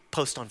we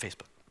post on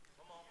Facebook.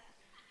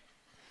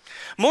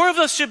 More of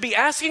us should be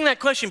asking that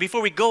question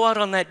before we go out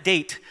on that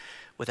date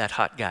with that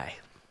hot guy.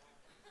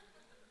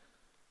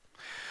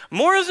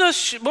 More of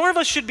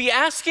us should be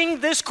asking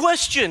this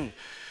question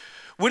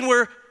when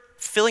we're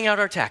filling out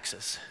our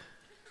taxes.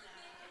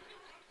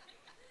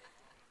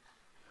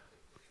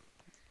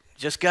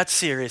 Just got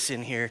serious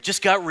in here,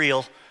 just got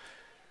real.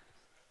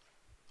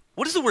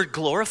 What does the word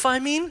glorify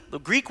mean? The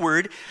Greek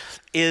word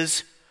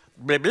is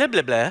blah, blah,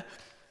 blah, blah.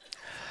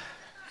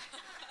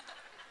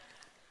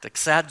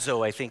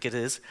 Doxazo, I think it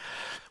is,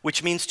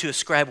 which means to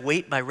ascribe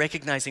weight by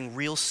recognizing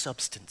real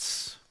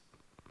substance,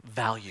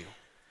 value,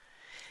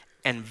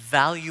 and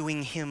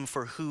valuing him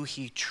for who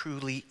he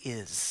truly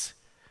is.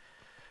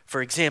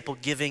 For example,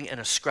 giving and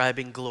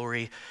ascribing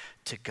glory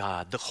to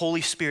God. The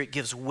Holy Spirit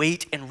gives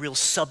weight and real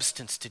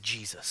substance to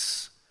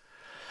Jesus.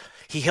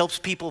 He helps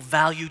people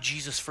value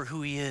Jesus for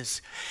who he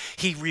is.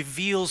 He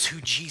reveals who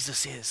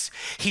Jesus is.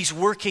 He's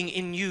working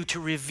in you to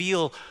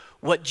reveal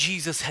what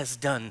Jesus has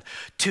done,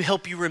 to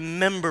help you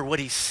remember what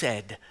he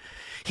said.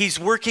 He's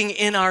working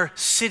in our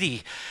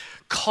city,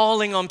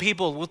 calling on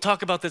people. We'll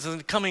talk about this in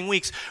the coming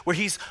weeks, where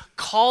he's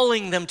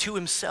calling them to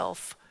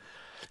himself.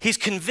 He's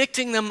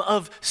convicting them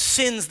of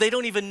sins they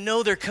don't even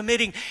know they're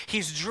committing.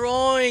 He's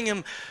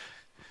drawing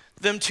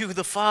them to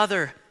the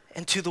Father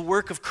and to the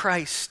work of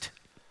Christ.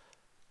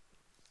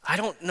 I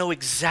don't know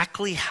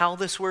exactly how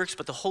this works,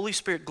 but the Holy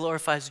Spirit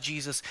glorifies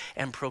Jesus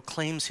and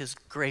proclaims his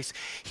grace.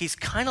 He's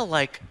kind of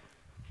like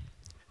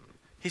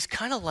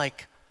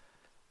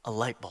a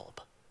light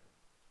bulb.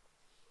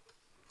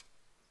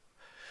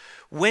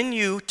 When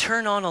you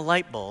turn on a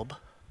light bulb,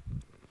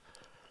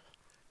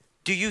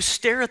 do you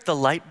stare at the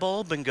light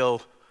bulb and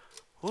go,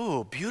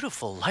 "Ooh,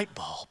 beautiful light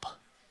bulb.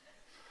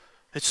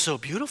 It's so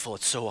beautiful,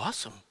 it's so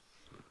awesome"?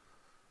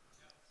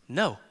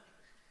 No.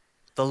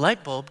 The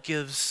light bulb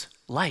gives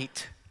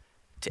light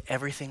to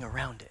everything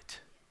around it.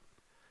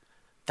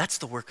 That's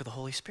the work of the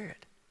Holy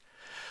Spirit.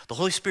 The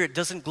Holy Spirit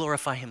doesn't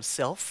glorify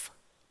himself.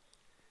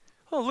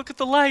 Oh, look at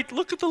the light,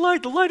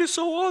 the light is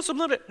so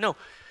awesome. No,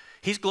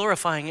 he's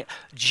glorifying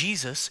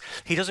Jesus.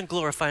 He doesn't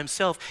glorify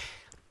himself.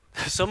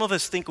 Some of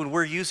us think when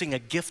we're using a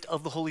gift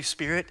of the Holy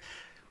Spirit,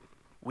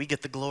 we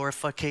get the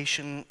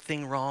glorification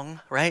thing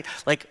wrong, right?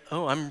 Like,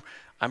 oh,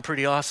 I'm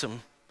pretty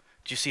awesome.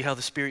 Do you see how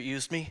the Spirit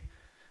used me?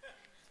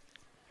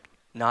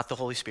 Not the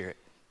Holy Spirit.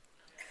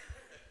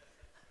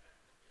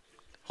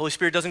 Holy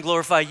Spirit doesn't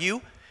glorify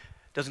you,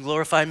 doesn't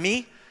glorify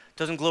me,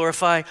 doesn't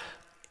glorify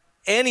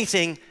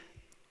anything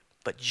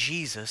but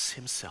Jesus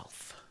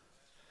himself.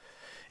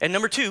 And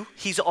number two,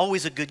 he's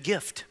always a good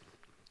gift.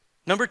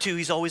 Number two,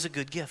 he's always a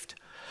good gift.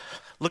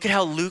 Look at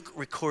how Luke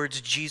records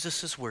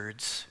Jesus'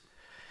 words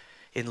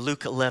in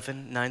Luke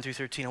 11,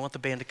 9-13. I want the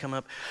band to come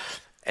up.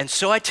 And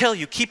so I tell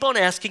you, keep on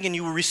asking and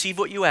you will receive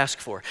what you ask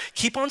for.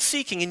 Keep on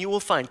seeking and you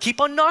will find.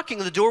 Keep on knocking,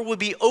 the door will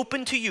be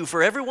open to you.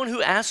 For everyone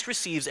who asks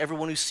receives,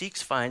 everyone who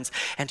seeks finds,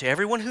 and to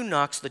everyone who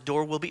knocks, the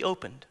door will be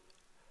opened.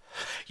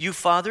 You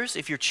fathers,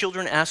 if your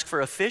children ask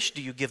for a fish,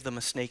 do you give them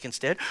a snake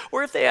instead?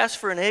 Or if they ask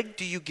for an egg,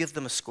 do you give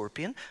them a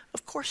scorpion?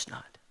 Of course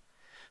not.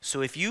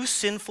 So if you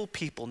sinful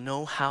people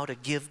know how to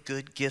give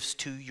good gifts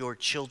to your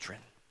children,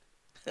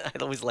 I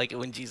always like it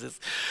when Jesus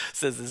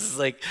says this. It's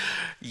like,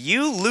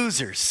 you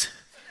losers.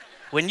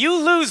 When you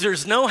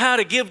losers know how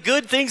to give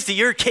good things to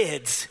your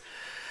kids,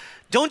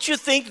 don't you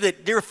think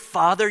that your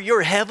Father,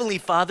 your heavenly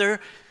Father,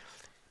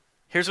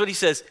 here's what he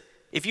says,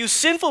 if you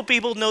sinful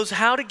people knows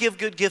how to give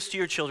good gifts to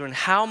your children,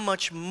 how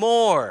much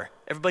more?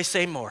 Everybody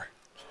say more.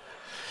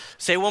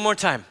 Say it one more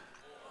time.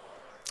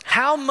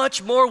 How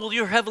much more will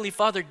your heavenly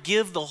Father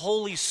give the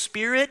Holy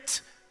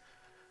Spirit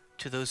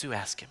to those who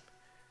ask him?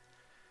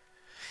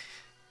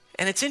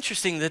 And it's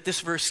interesting that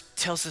this verse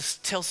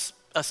tells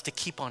us to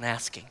keep on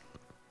asking.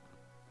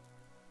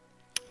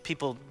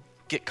 People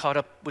get caught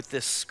up with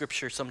this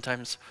scripture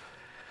sometimes.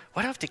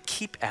 Why do I have to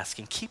keep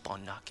asking, keep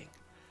on knocking?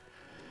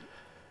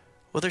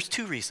 Well, there's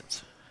two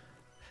reasons.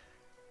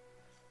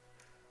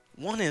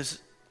 One is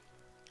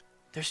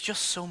there's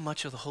just so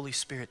much of the Holy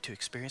Spirit to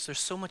experience. There's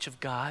so much of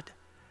God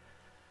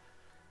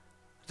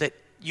that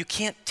you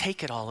can't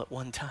take it all at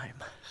one time.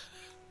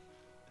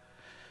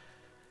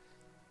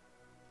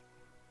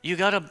 You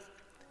gotta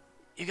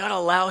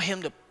allow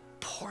him to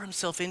pour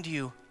himself into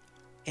you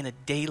in a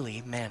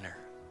daily manner.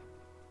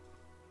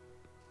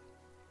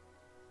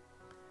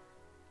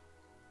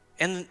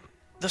 And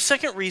the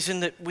second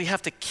reason that we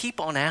have to keep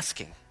on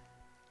asking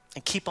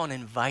and keep on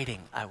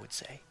inviting, I would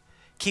say,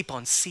 keep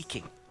on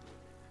seeking,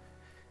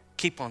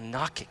 keep on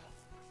knocking,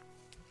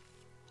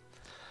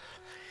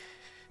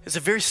 is a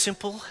very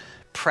simple,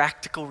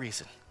 practical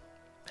reason.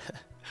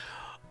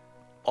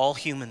 All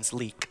humans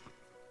leak.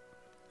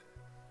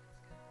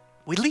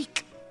 We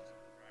leak.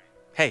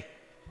 Hey,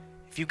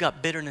 if you've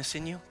got bitterness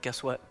in you,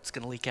 guess what? It's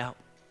going to leak out.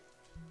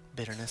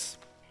 Bitterness.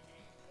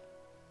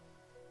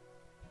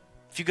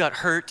 If you got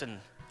hurt and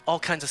all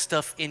kinds of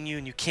stuff in you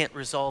and you can't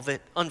resolve it,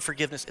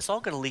 unforgiveness, it's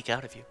all going to leak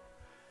out of you.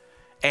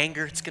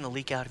 Anger, it's going to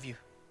leak out of you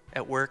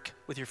at work,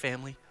 with your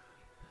family.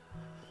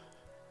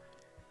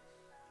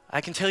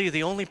 I can tell you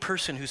the only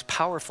person who's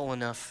powerful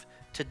enough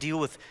to deal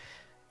with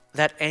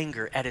that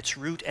anger at its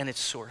root and its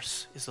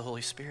source is the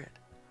Holy Spirit.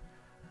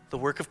 The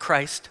work of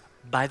Christ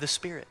by the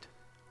Spirit.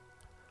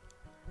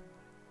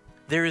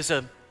 There is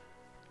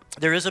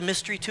a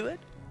mystery to it,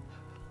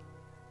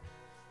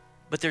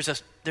 but there's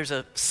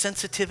a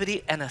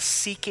sensitivity and a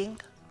seeking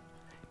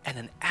and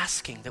an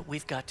asking that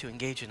we've got to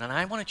engage in. And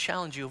I want to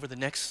challenge you over the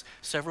next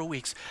several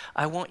weeks.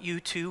 I want you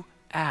to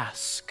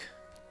ask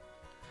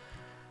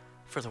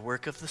for the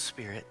work of the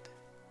Spirit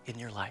in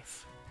your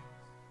life.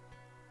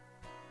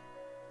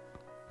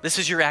 This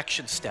is your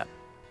action step.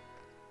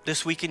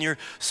 This week in your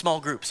small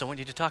groups, I want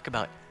you to talk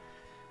about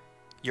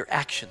your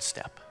action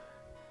step.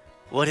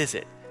 What is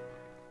it?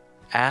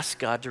 Ask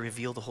God to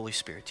reveal the Holy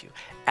Spirit to you.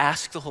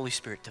 Ask the Holy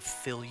Spirit to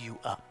fill you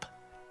up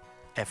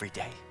every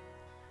day.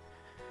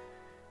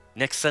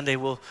 Next Sunday,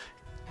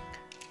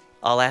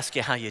 I'll ask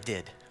you how you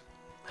did.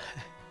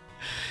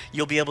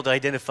 You'll be able to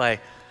identify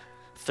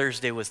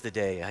Thursday was the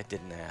day I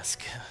didn't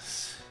ask.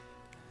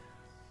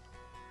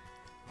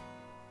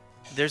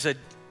 There's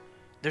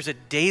a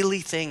daily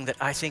thing that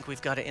I think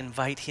we've got to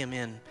invite him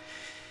in.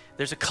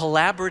 There's a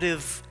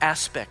collaborative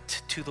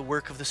aspect to the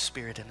work of the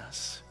Spirit in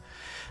us.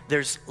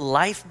 There's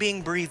life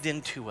being breathed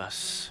into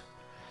us.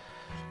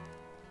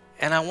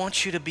 And I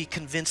want you to be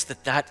convinced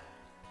that that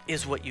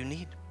is what you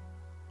need.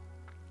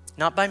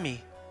 Not by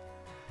me,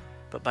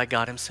 but by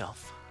God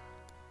himself.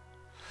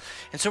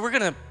 And so we're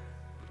going to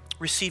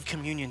receive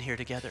communion here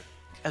together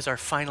as our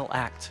final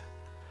act.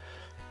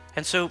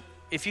 And so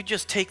if you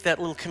just take that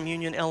little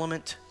communion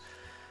element,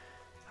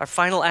 our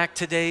final act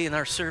today in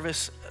our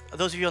service,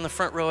 those of you on the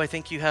front row, I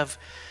think you have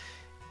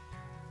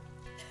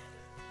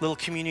little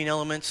communion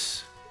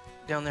elements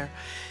down there.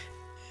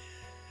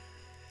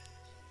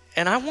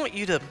 And I want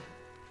you to,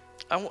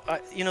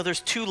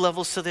 there's two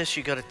levels to this.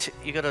 You got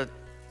to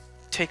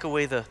take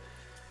away the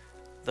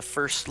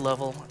first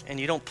level, and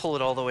you don't pull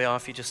it all the way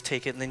off. You just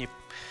take it, and then you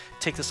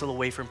take this little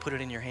wafer and put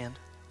it in your hand.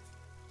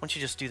 Why don't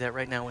you just do that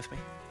right now with me?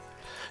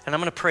 And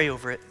I'm going to pray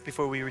over it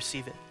before we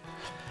receive it.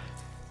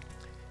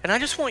 And I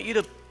just want you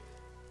to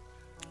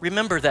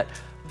remember that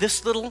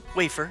this little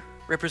wafer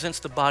represents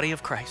the body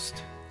of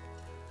Christ,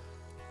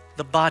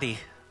 the body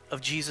of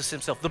Jesus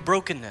himself, the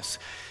brokenness.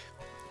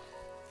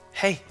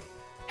 Hey,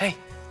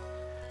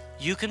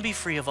 you can be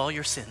free of all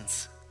your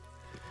sins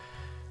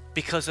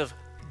because of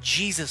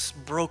Jesus'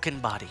 broken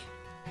body.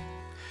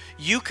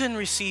 You can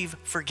receive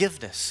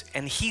forgiveness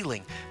and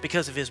healing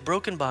because of his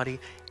broken body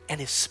and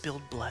his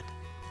spilled blood.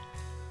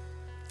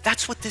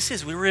 That's what this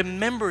is. We're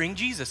remembering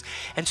Jesus.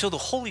 And so the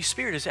Holy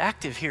Spirit is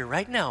active here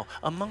right now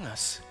among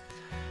us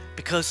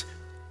because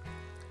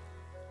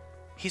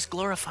he's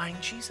glorifying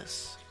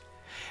Jesus.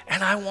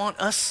 And I want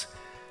us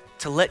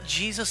to let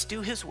Jesus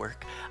do his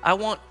work. I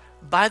want,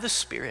 by the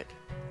Spirit,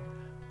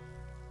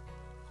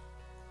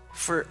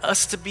 for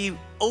us to be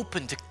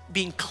open to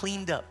being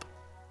cleaned up,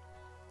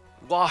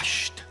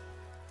 washed,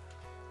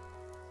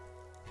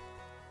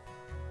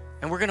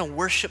 And we're going to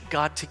worship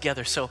God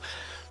together. So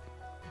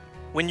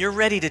when you're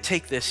ready to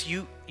take this,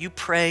 you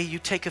pray, you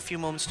take a few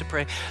moments to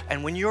pray.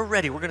 And when you're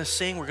ready, we're going to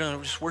sing, we're going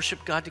to just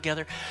worship God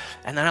together.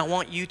 And then I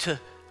want you to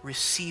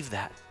receive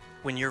that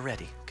when you're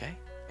ready, okay?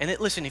 And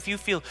listen, if you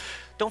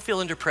don't feel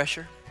under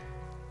pressure.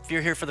 If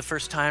you're here for the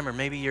first time, or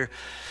maybe you're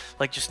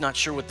like just not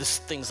sure what this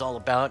thing's all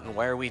about and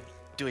why are we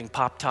doing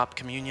pop-top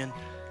communion.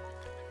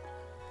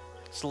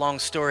 It's a long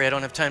story, I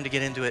don't have time to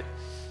get into it.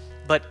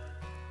 But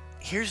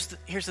here's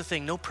the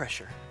thing, no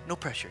pressure, no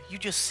pressure. You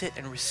just sit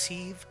and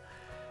receive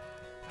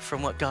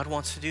from what God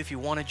wants to do. If you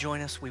want to join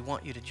us, we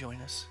want you to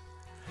join us.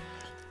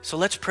 So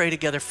let's pray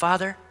together.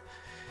 Father,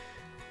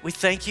 we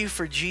thank you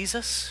for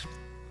Jesus,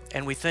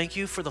 and we thank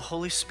you for the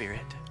Holy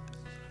Spirit.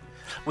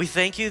 We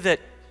thank you that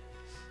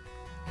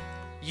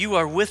you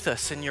are with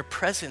us, and your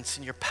presence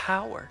and your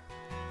power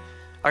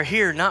are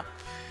here, not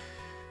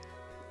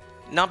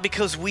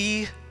because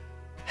we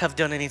have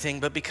done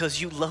anything, but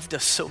because you loved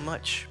us so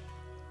much.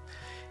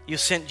 You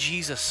sent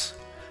Jesus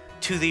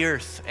to the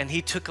earth, and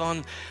he took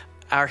on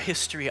our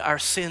history, our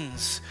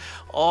sins,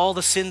 all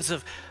the sins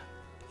of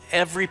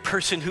every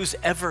person who's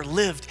ever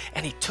lived,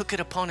 and he took it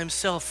upon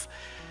himself.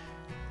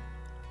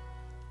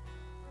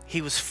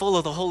 He was full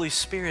of the Holy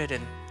Spirit,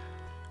 and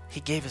he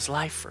gave his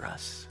life for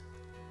us.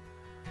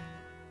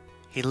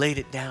 He laid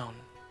it down.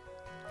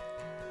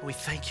 We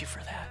thank you for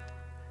that.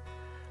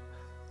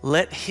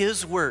 Let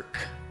his work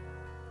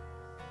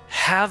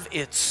have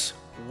its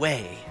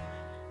way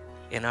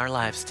in our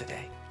lives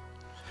today.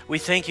 We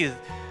thank you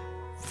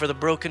for the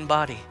broken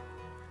body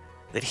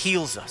that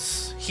heals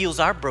us, heals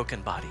our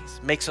broken bodies,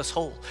 makes us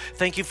whole.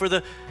 Thank you for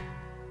the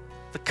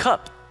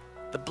cup,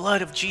 the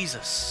blood of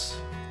Jesus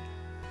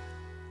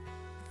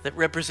that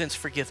represents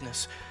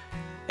forgiveness.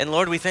 And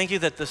Lord, we thank you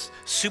that the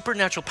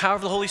supernatural power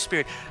of the Holy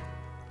Spirit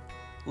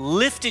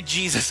lifted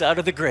Jesus out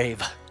of the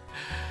grave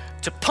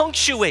to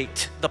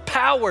punctuate the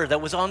power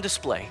that was on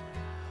display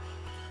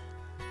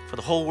for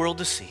the whole world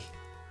to see.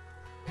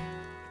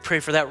 Pray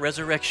for that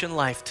resurrection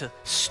life to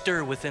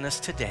stir within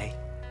us today.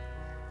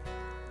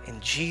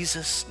 In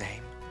Jesus'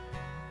 name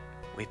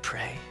we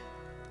pray.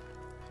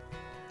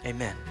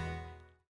 Amen.